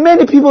吗？ And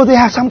many people, they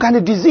have some kind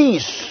of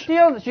disease.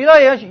 许多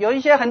有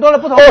一些很多的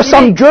不同的 Or 疾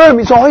some 病，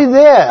 germ is already 很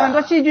there.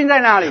 多细菌在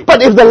那里， But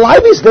if the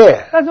life is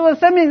there, 但是我的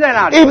生命在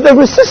哪里？ if the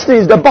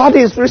resistance, the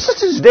body's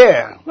resistance is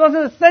there, 若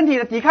是身体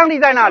的抵抗力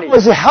在哪里？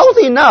 was it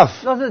healthy enough?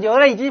 若是有的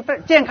人已经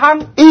健康，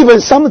 Even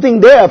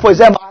something there, for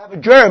example, I have a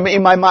germ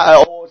in my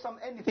mouth or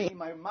anything in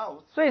my mouth.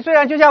 所以虽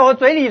然就像我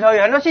嘴里头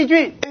有很多细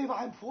菌， If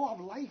I'm full of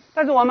life,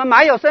 但是我们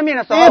满有生命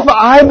的时候， if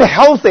I'm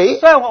healthy,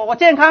 虽然我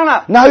健康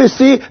了， now you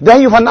see, then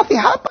you find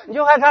nothing happen. 你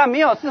就会看到没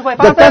有事会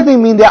发 That 生。 doesn't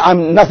mean that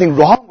I'm nothing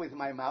wrong with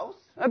my mouth.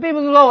 并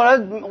不是说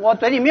我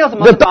嘴里没有什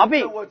么 The 毛 doctor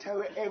病， will tell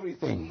you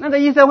everything. 那个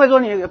医生会说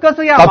你有各式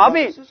各样的毛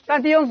病。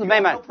但弟兄姊妹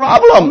们， No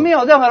problem. 没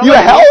有任何的 You're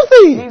问题，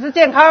 healthy. 你是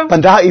健康。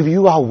 But now if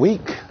you are weak,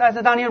 但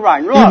是当你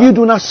软弱 if 了， you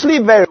do not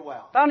sleep very well,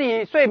 当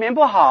你睡眠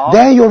不好，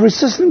 then your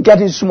resistance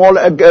getting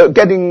smaller,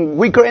 getting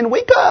weaker and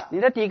weaker. 你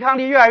的抵抗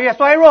力越来越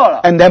衰弱了。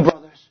 And then,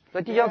 brothers,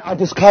 所以弟兄 I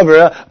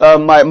discover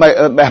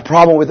my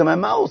problem with my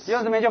mouth.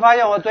 姊妹就发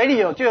现我嘴里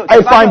就 I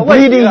发现 find 问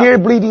题 bleeding 了， here,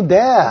 bleeding 就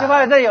there. 发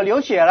现这里有流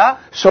血了。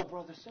 So,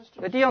 brothers, sisters,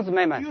 所以弟兄姊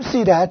妹们， you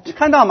see that?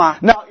 看到吗？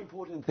 Now,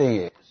 important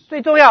thing is,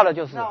 最重要的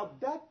就是 now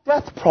that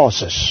death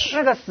process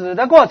那个死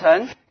的过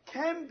程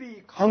can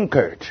be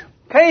conquered,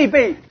 可以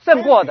被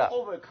胜过 can be 的，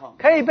 overcome,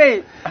 可以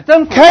被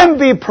征服的， can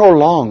be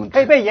prolonged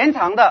可以被延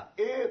长的。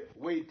 if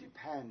we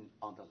depend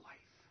on the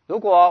life. 如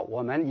果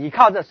我们依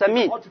靠这生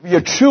命， Ought to be a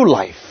true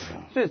life.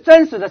 是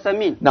真实的生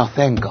命， Now,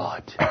 thank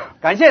God.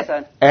 感谢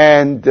神，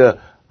 And the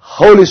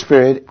Holy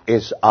Spirit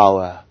is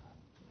our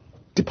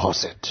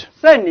deposit.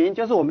 圣灵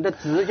就是我们的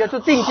值，就是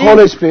定金。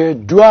 Holy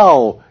Spirit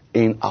dwell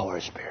in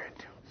our spirit.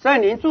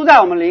 圣灵住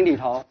在我们灵里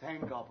头。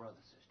 Thank God, brothers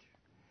and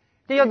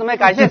sisters. 弟兄姊妹，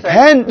感谢神。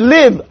 Can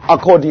live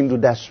according to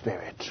that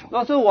spirit.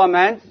 若是我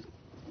们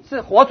是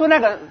活出那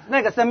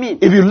个生命，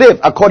 If you live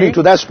according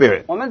to that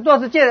spirit. 我们若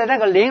是借着那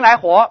个灵来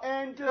活，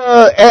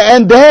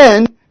 And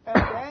then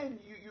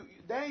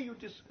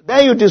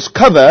you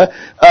discover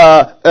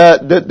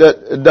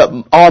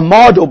our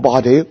mortal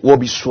body will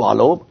be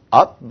swallowed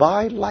up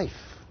by life.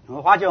 我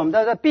们发现我们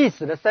的这必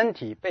死的身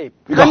体被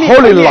Because 生命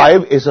holy 吞灭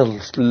life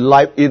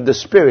is the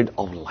spirit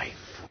of life.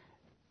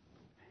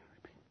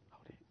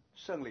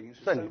 圣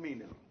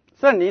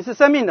灵是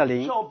生命的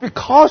灵， So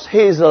because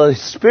he is a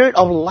spirit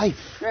of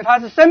life, 因为它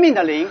是生命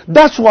的灵。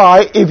 that's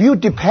why if you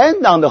depend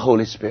on the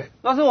Holy Spirit,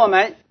 若是我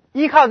们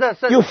依靠这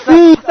you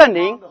feed 圣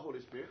灵，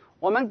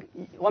我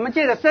们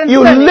借着圣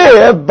you 灵，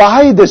 live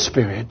by the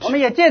Spirit, 我们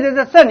也借着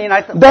这圣灵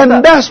来活 then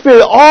着。 that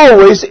Spirit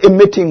always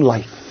emitting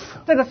life.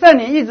 这个圣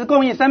灵一直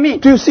供应生命，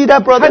 Do you see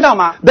that, brother? 看到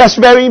吗？ That's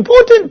very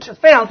important. 是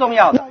非常重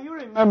要的。 Now you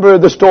remember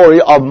the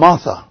story of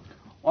Martha,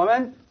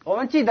 我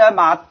们记得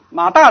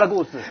马大的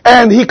故事，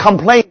 and he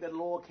complained that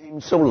Lord came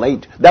so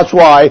late. That's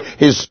why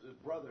his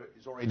brother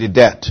is already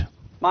dead.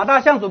 马大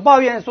向主抱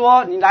怨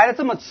说：“你来的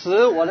这么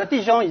迟，我的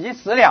弟兄已经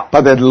死了。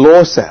 But the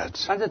Lord said, ”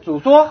但是主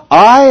说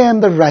I am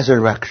the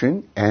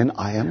resurrection and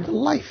I am the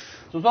life.：“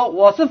 主说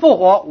我是复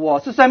活，我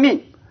是生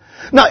命。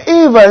 Now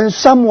even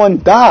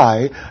someone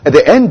die, at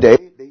the end day,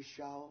 they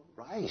shall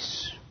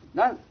rise.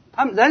 那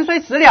他们人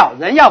虽死了，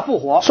人要复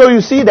活。 So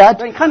you see that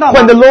所以你看到吗？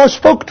 when the Lord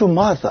spoke to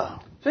Martha,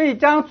 所以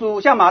当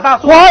主向马大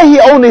说， why he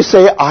only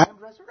say, I am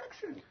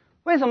resurrection?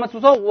 为什么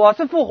主说我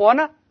是复活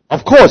呢？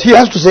 Of course, he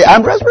has to say, I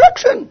am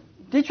resurrection.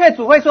 的确，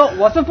主会说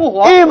我是复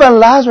活。 Even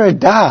Lazarus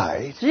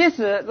died. 即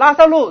使拉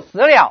撒路死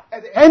了，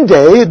 At the end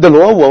day, the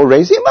Lord will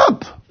raise him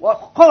up.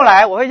 后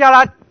来我会叫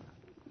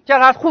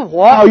他复 Now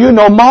活。 you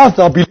know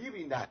Martha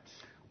believing that.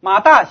 马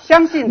大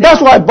相信这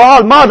That's 样，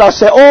 why Martha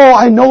said, oh,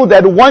 I know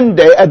that one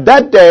day, at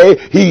that day,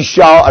 he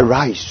shall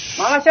arise.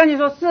 马大相信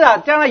说是啊，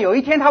将来有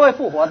一天他会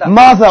复活的。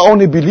 Martha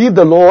only believed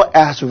the Lord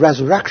as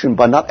resurrection,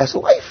 but not as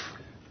life.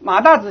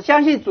 马大只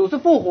相信主是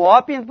复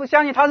活，并不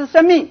相信他是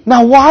生命。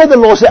 Now why the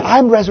Lord said,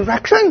 I'm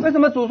resurrection? 为什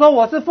么主说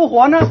我是复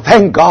活呢？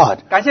 Thank God.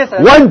 感谢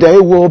神， One day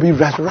we'll be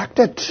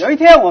resurrected. 有一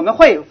天我们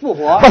会复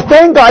活。 But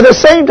thank God, at the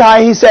same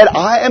time, he said,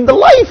 I am the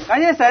life. 感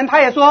谢神，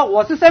他也说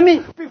我是生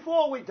命。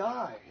 Before we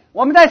die,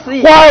 我们在死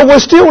以前， while we're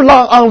still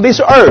on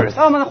this earth,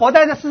 当我们活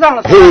在这世上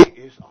的时 he 候，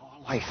 is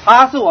our life.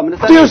 他是我们的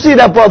生 Do you 命。 see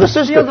that, brother,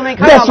 sister? 弟兄姊妹，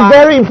看到吗？ That's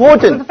very 这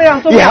important. 是非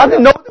常重 You 要 have 的。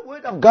 to know the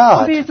word of 我们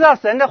God. 必须知道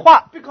神的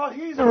话， Because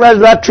he's a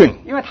resurrection.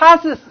 因为他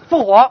是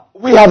复活。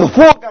 We have a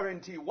full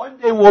guarantee. One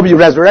day we'll be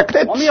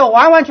resurrected. 我们有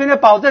完完全全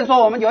保证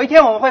说，我们有一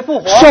天我们会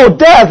复活。 So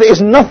death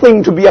is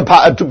nothing to be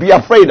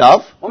afraid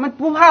of. 我们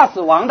不怕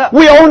死亡的，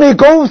 We only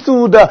go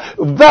through the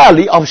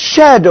valley of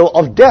shadow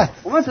of death.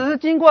 我们只是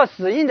经过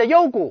死荫的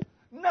幽谷，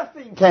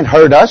 Nothing can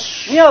hurt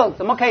us. 没有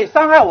什么可以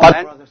伤害我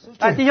们。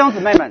但弟兄姊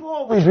妹们，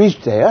 Before we reach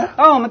there,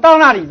 当我们到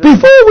那里，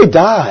 before we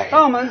die,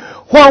 当我们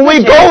when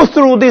we go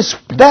through this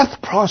death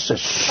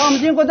process, 当我们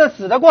经过这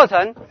死的过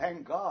程，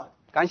 thank God.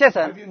 感谢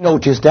神， You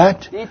notice that?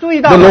 你注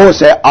意到 The 吗？ Lord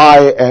said,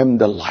 I am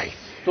the life.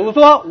 主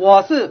说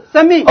我是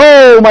生命。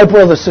 Oh, my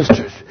brothers,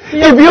 sisters,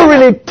 if you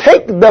really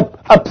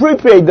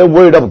appropriate the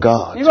word of 你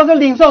God, 若是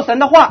领受神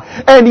的话，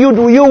 and you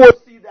will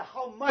see that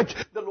how much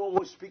the Lord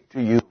will speak to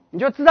you. 你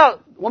就知道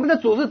我们的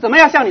主是怎么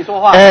样向你说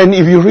话。 And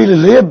if you really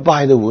live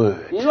by the word,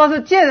 你若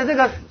是借着这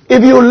个， if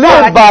you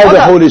live by the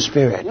Holy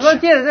Spirit, 你若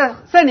借着这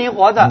圣灵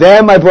活着，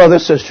 then, my brothers,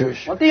 sisters,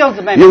 我弟兄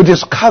姊妹 you 们，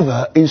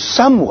 discover in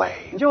some way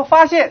你就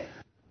发现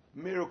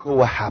miracle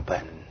will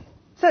happen.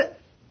 是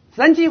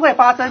神迹会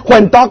发生。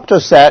 When doctor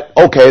said,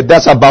 okay,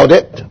 that's about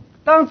it.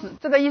 当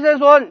这个医生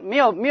说没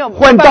有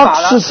When 办法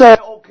了 doctor，said,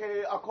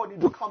 okay, according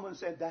to common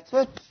sense,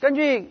 that's it. 根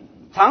据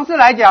常识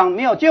来讲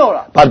没有救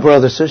了。 But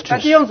brothers, 但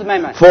sisters, 弟兄姊妹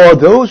们， for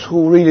those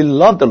who really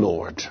love the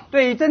Lord,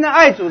 对于真正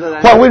爱主的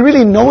人， when we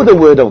really know the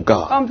word of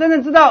当 God, 我们真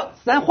正知道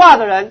神话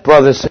的人，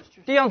 brothers, sisters,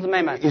 弟兄姊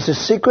妹们， it's a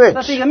secret.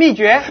 这是一个秘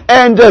诀。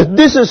 And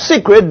this is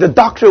secret the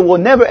doctor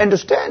will never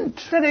understand.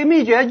 这个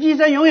秘诀，医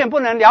生永远不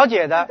能了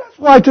解的。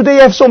 Why today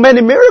have so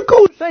many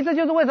miracles? 所以这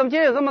就是为什么今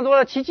天有这么多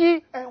的奇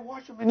迹。 And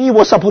watchman he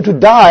was supposed to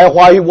die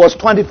while he was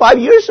 25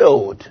 years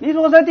old. 尼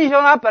罗森弟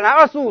兄他本来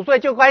25岁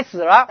就该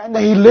死了， And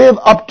he lived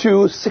up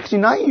to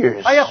 69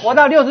 years. 而且活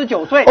到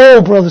69岁。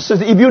 Oh, brothers,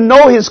 sisters, if you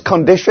know his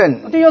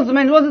condition, 弟兄姊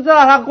妹，如果是知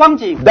道他的光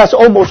景， that's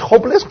almost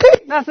hopeless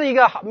case. 那是一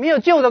个没有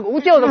救的、无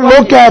救的光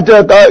Look 景。 at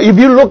if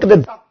you look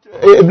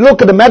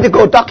at the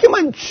medical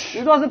documents,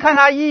 你若是看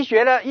他医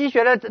学的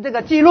这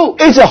个记录，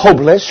 it's a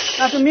hopeless.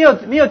 那是没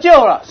有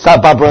救了。 So,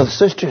 but brothers,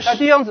 sisters, 那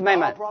弟兄姊妹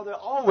们， brother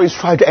always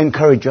try to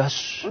encourage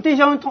us. 我们弟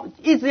兄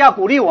一直要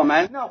鼓励我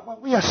们。 Now, when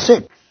we are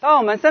sick, 当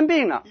我们生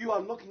病了， you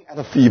are looking at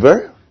a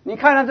fever. 你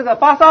看到这个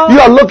发烧， You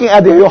are looking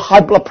at your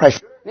high blood pressure.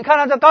 你看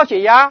到这高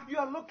血压， You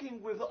are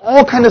looking with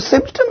all kind of 你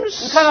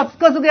symptoms. 看到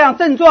各式各样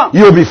症状，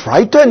 You'll be 你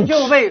frightened. 就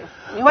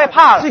你会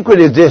怕了。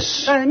 Secret is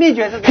this. 但是秘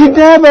诀是 He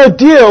never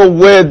deal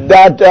with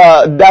that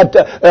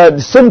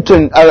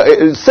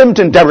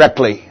symptom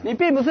directly. 你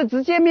并不是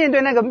直接面对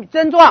那个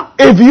症状。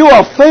 If you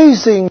are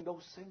facing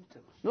those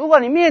symptoms, 如果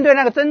你面对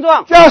那个症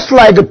状， just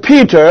like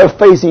Peter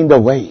facing the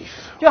wave,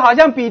 就好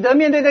像彼得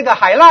面对那个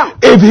海浪，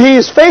 if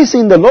he is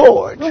facing the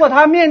Lord, 如果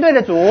他面对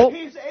的主，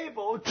 he's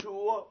able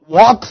to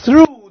walk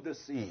through the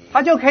sea.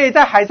 他就可以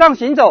在海上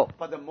行走。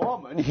 But the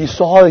moment he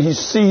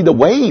see the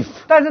wave,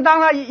 但是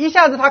当他一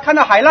下子他看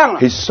到海浪了，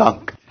 he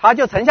sunk. 他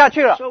就沉下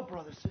去了。 So,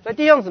 brothers, 所以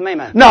弟兄姊妹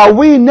们， now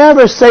we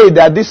never say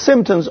that these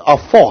symptoms are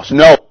false.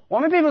 No. 我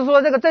们并不是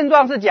说这个症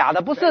状是假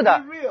的，不是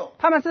的， real.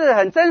 他们是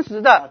很真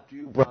实的。 Do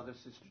you, brothers,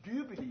 sisters, do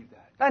you believe that?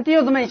 但弟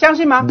兄姊妹，你相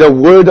信吗？ The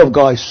word of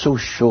God is so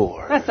sure.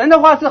 那神的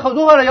话是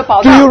如何的有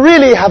保 Do you 障？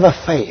 really have a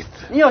faith?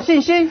 你有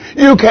信心，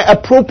 You can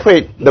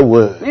appropriate the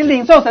word. 你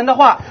领受神的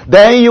话，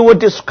 Then you will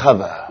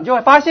discover 你就会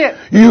发现，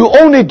 you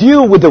only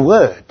deal with the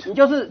word. 你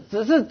就是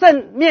只是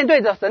正面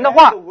对着神的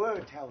话。 word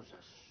tells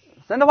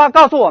us. 神的话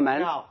告诉我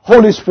们，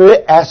 Holy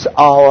Spirit as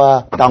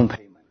our down payment.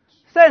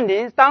 圣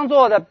灵当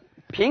做的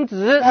凭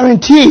值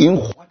Guaranteeing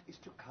what is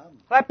to come.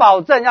 来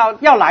保证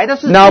要来的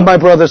事情。 Now, my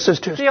brothers and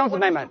sisters, 弟兄姊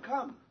妹们，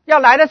要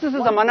来的事是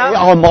什么呢？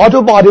 our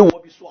mortal body will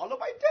be swallowed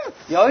by death.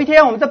 有一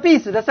天，我们这必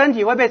死的身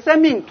体会被生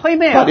命推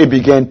灭 But 了。 it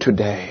began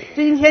today.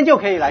 今天就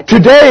可以来，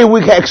 Today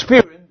we can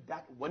experience that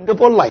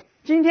wonderful life.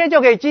 今天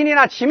就可以经历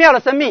那奇妙的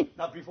生命。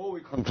 Now, before we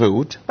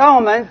conclude, 当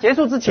我们结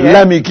束之前，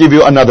 let me give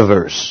you another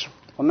verse.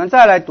 我们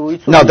再来读一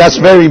处 Now, that's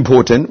very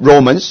important.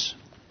 Romans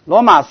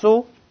罗马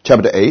书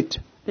chapter 8.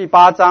 第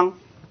8章。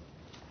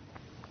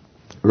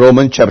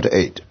 Romans chapter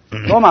 8.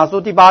 罗马书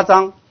第8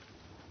章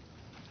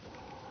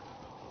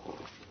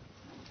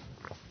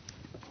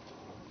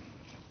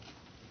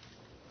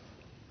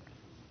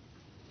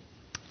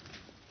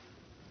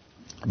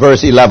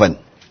Verse 11.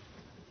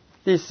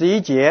 第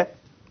11节。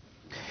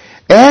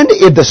 And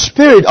if the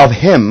spirit of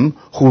him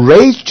who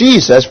raised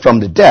Jesus from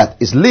the dead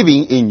is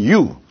living in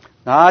you,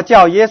 然后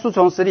叫耶稣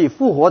从死里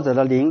复活者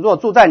的灵，若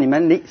住在你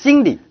们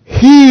心里，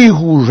 he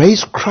who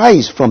raised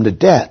Christ from the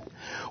dead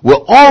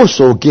will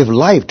also give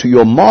life to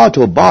your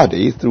mortal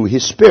body through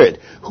his spirit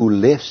who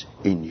lives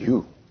in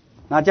you.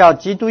 那叫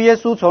基督耶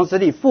稣从死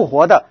里复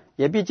活的，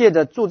也必借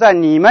着住在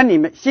你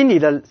们心里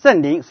的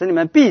圣灵，使你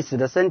们必死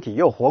的身体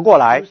又活过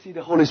来 You。see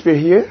the Holy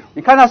Spirit here?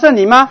 你看到圣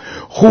灵吗？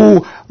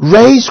 Who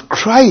raised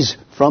Christ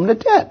from the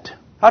dead.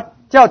 他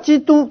叫基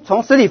督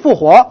从死里复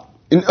活。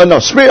 No,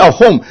 Spirit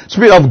of whom?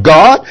 Spirit of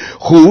God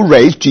who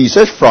raised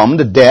Jesus from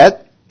the dead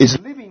is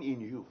living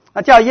in you.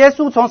 那叫耶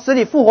稣从死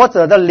里复活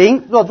者的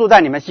灵，若住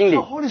在你们心里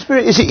The。Holy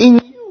Spirit is in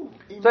you.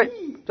 In 所以 me.，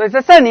所以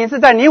这圣灵是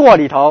在你我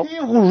里头， He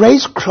who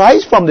raised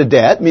Christ from the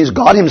dead means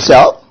God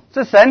himself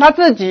是神他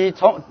自己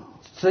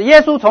使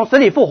耶稣从死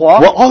里复活，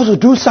 will also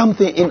do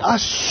something in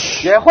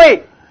us. 也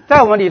会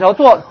在我们里头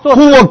做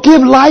Who will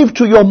give life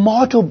to your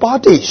mortal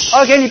bodies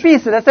而给你必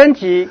死的身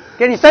体，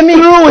给你生命，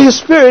 through his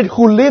Spirit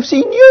who lives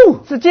in you.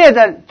 是借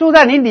着住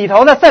在你里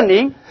头的圣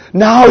灵。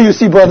 Now you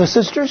see, brothers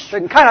and sisters, 所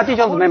以你看到弟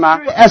兄姊妹吗？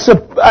 as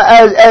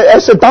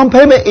a down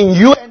payment in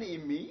you and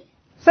in me.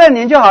 圣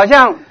灵就好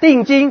像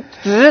定金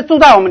值住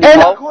在我们里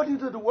And 头。 according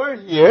to the word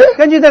here,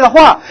 根据这个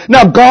话，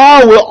 now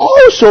God will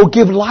also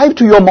give life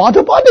to your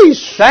mortal bodies.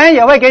 神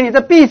也会给你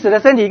这必死的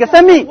身体一个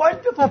生命，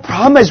 Wonderful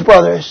promise,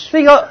 brothers. 是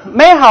一个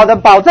美好的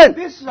保证。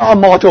 This is our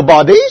mortal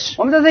bodies.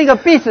 我们这是一个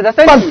必死的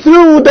身 But 体，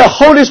 through the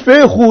Holy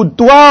Spirit who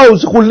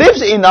dwells, who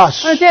lives in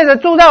us, 那借着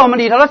住在我们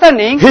里头的圣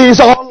灵， He is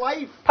our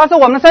life. 它是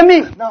我们生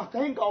命。 Now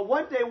thank God,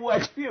 one day we'll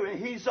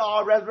experience He's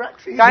our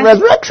resurrection. 感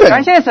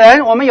resurrection. 谢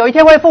神，我们有一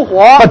天会复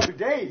活。 But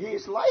today He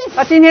is life.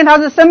 那今天它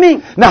是生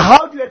命， Now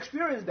how do you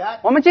experience that?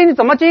 我们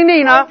怎么经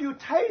历 How 呢 do？you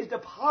taste the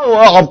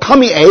power of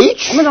coming 我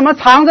age? 们怎么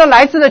尝着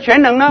来世的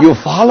全能呢？ You're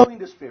following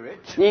the Spirit.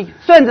 你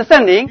顺着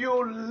圣灵，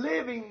 You're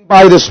living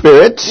by the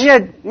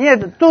Spirit. 你也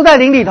住在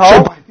灵里头，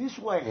 So by this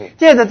way,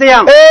 借着这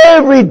样，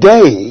 every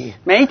day,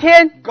 每一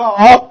天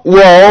God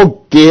will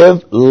give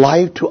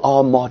life to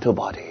our mortal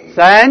body.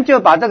 神就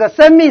把这个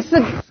生命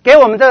是给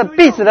我们这个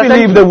必死的身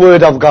Believe 体。 the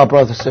word of God,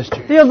 brothers and sisters.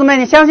 弟兄姊妹，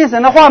你相信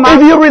神的话吗？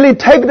 If you really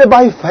take it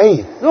by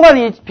faith, 如果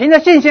你凭着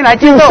信心来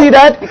接 you 受 see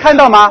that 你看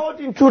到吗？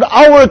 according to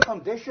our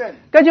condition,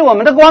 根据我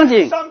们的光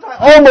景， sometimes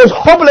almost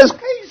hopeless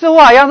case. 似乎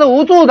好像是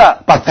无助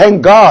的， But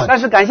thank God, 但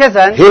是感谢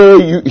神，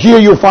 here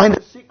you find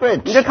the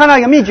你就 secret. 看到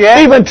一个秘诀。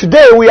 Even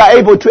today, we are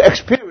able to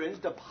experience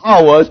the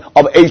powers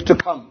of age to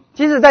come.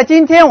 即使在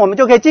今天，我们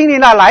就可以经历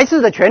那来世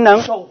的全能。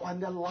 So when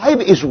the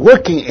life is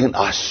working in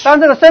us, 当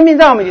这个生命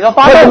在我们里头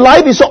发 when the 动，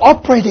 life is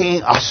operating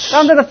in us,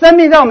 当这个生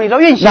命在我们里头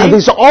运 now 行，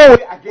 this is always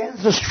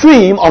against the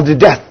stream of the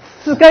death.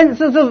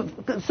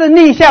 是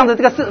逆向的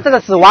这个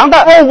死亡的，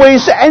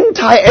 Always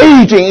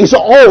anti-aging is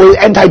always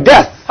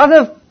anti-death. 它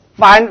是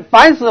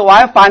反死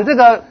亡、反这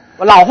个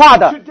老化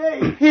的。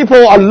 Today,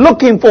 people are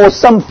looking for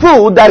some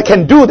food that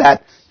can do that.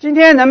 今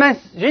天人们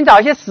寻找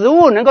一些食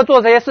物能够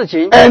做这些事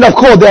情， And of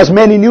course, there's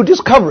many new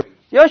discoveries.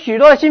 有许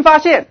多的新发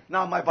现。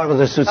 Now, my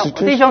brothers and sisters,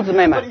 弟兄姊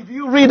妹 but 们， if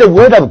you read the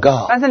Word of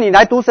God, 但是你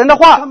来读神的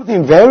话，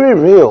 something very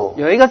real.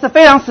 有一个是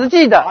非常实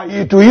际的，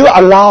 Do you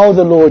allow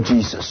the Lord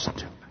Jesus?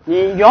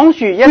 你容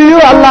许耶 Do 稣 you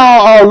基督，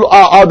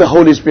 allow the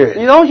Holy 你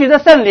Spirit? 容许这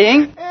圣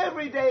灵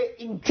Every day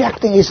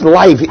injecting His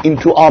life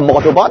into our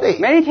mortal body.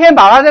 每一天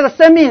把他这个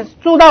生命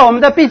注到我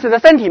们的必死的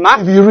身体吗？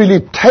 If you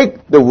really take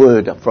the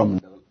Word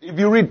if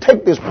you really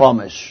take this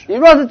promise, 你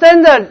若是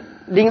真的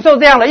领受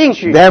这样的应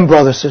许， then,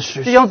 brothers and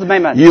sisters, 弟兄姊妹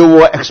们， you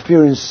will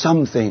experience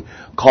something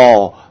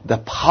called the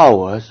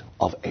powers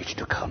of age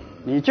to come.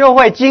 你就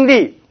会经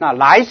历那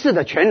来世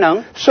的全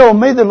能。 So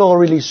may the Lord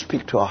really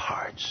speak to our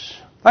hearts.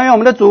 但愿我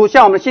们的主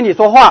向我们心里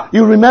说话。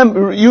 You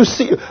remember, you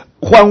see,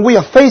 when we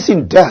are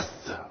facing death,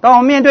 当我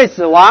们面对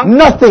死亡，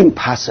 nothing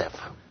passive.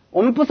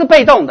 我们不是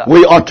被动的，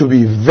 We ought to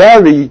be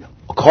very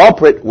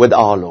cooperate with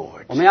our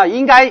Lord. 我们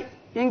应该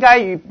应该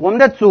与我们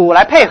的主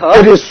来配合。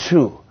 It is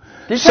true.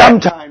 的确，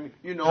 Sometimes,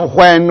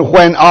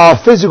 when our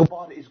physical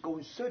body is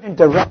going certain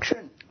direction,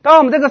 当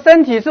我们这个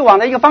身体是往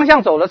的一个方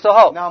向走的时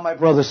候， now, my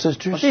brothers,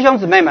 sisters, 弟兄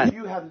姊妹们，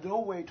 you have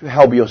no way to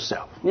help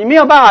yourself. 你没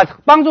有办法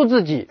帮助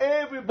自己，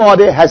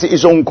 Everybody has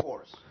its own course.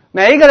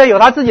 每一个人有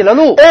他自己的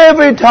路。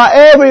 Every time,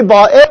 every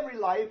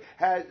life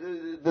has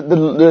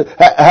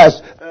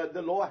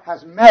the Lord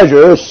has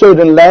measured a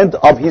certain length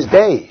of His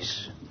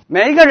days.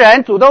 每一个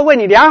人主都为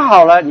你量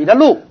好了你的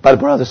路。 But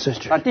brothers,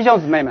 sisters, 弟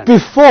兄姊妹们，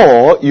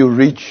 before you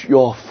reach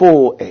your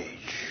full age,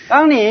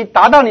 当你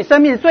达到你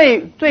生命最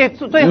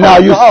后 now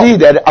的 you 时候， see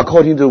that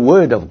according to the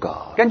Word of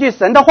God, 根据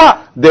神的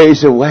话， there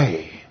is a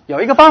way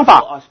有一个方法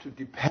for us to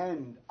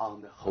depend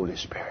on the Holy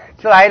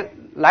Spirit. 是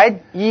来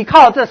依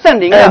靠这圣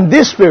灵 And 的。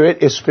 this Spirit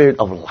is Spirit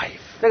of life.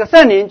 这个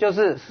圣灵就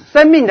是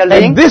生命的 And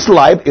灵， this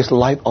life is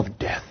life of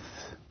death.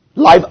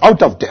 Life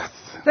out of death.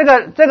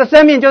 这个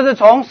生命就是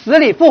从死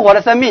里复活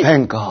的生命。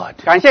 Thank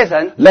God. 感谢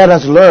神， Let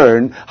us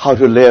learn how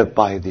to live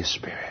by this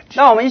Spirit.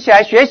 让我们一起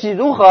来学习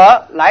如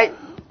何来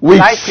We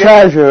学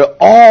treasure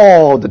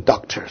all the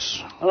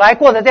doctors. 来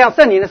过着这样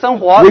圣灵的生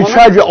活。 We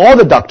treasure all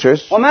the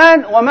doctors. 我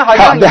们好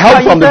像 The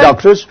help from the 需要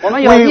doctors. 医生，我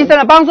们有医生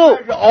的帮助，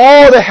 treasure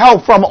all the help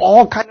from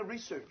all kind of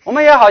research. 我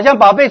们也好像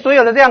宝贝所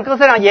有的这样各式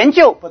各样研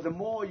究。 But the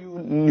more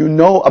you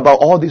know about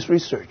all this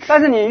research,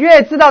 但是你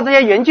越知道这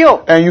些研究，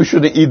 and you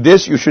shouldn't eat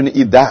this, you shouldn't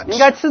eat that. 你应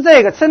该吃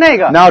这个吃那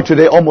个， Now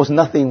today, almost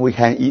nothing we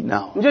can eat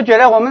now. 你就觉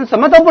得我们什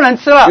么都不能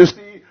吃了 You。see,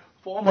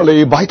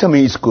 formerly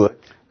vitamin is good.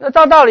 那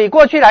照道理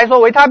过去来说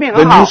维他命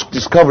The 很好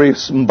new，discovery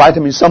is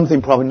vitamin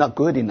something probably not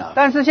good enough.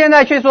 但是现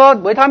在却说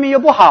维他命又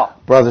不好。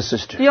 Brother,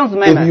 sister, 弟兄姊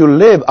妹们， if you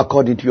live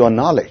according to your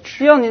knowledge,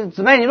 弟兄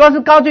姊妹，你若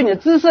是根据你的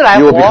知识来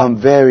you will 活， become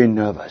very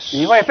nervous.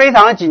 你会非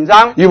常的紧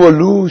张， You will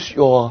lose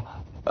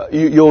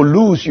you'll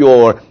lose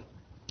your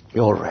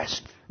rest.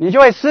 你就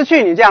会失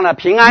去你这样的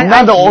平安 Not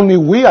安息。 only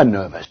we are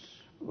nervous,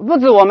 不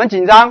止我们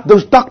紧张，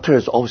 those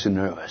doctors also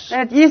nervous.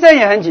 医生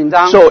也很紧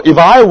张。 So if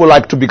I would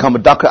like to become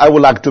a doctor, I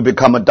would like to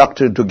become a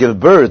doctor to give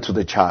birth to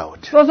the child.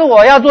 说是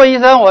我要做医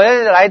生，我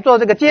要来做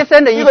这个接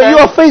生的医 You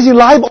are 生， facing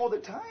life all the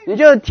time. 你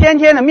就天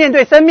天的面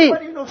对生命。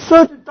 But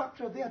certain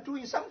doctors, they are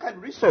doing some kind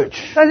of research.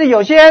 但是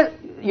有些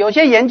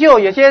研究，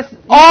有些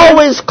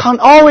Always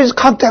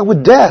contact with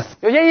death.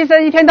 有些医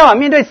生一天到晚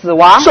面对死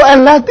亡。 So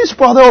unless this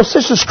brother or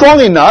sister is strong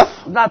enough,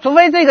 那除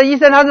非这个医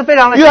生他是非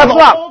常的 you have 强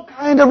壮， all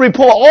kind of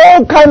report,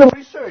 all kind of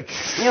research.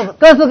 你有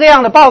各式各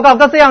样的报告，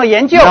各式各样的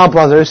研究。 Now,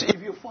 brothers, if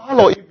you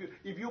follow,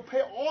 if you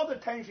pay all the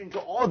attention to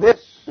all this,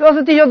 若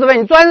是弟兄姊妹，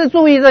你专是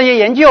注意这些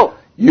研究，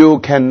 you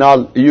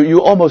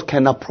almost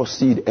cannot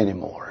proceed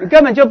anymore. 你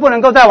根本就不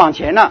能够再往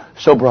前了。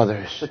 So,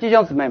 brothers, 弟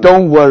兄姊妹们，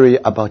 don't worry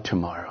about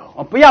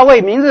tomorrow. 不要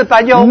为明日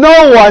担忧。 No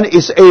one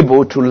is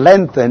able to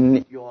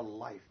lengthen your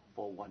life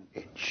for 1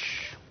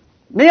 inch.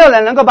 没有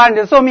人能够把你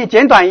的寿命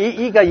减短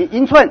一个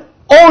英寸。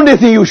 Only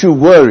thing you should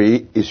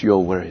worry is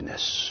your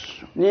weariness.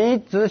 你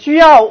只需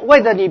要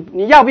为着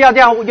你要不要这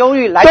样忧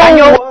虑来担 Don't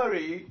忧。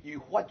 worry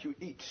what you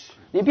eat.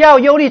 你不要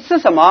忧虑吃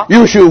什么，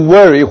 You should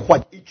worry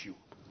what eat you.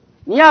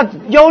 你要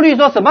忧虑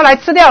说什么来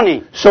吃掉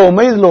你。 So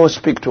may the Lord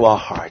speak to our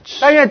hearts.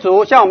 但愿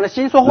主向我们的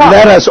心说话。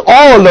 Let us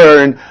all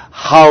learn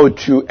how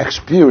to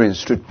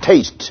experience, to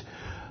taste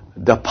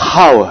the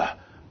power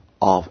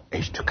of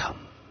age to come.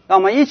 让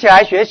我们一起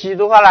来学习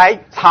如何来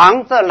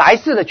尝这来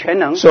世的全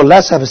能。 So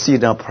let's have a seat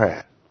in our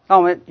prayer. 让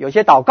我们有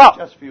些祷告，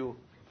 Just feel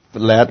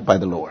led by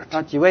the Lord.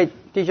 让几位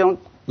弟兄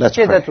Let's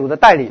借着 pray. 主的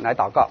带领来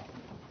祷告。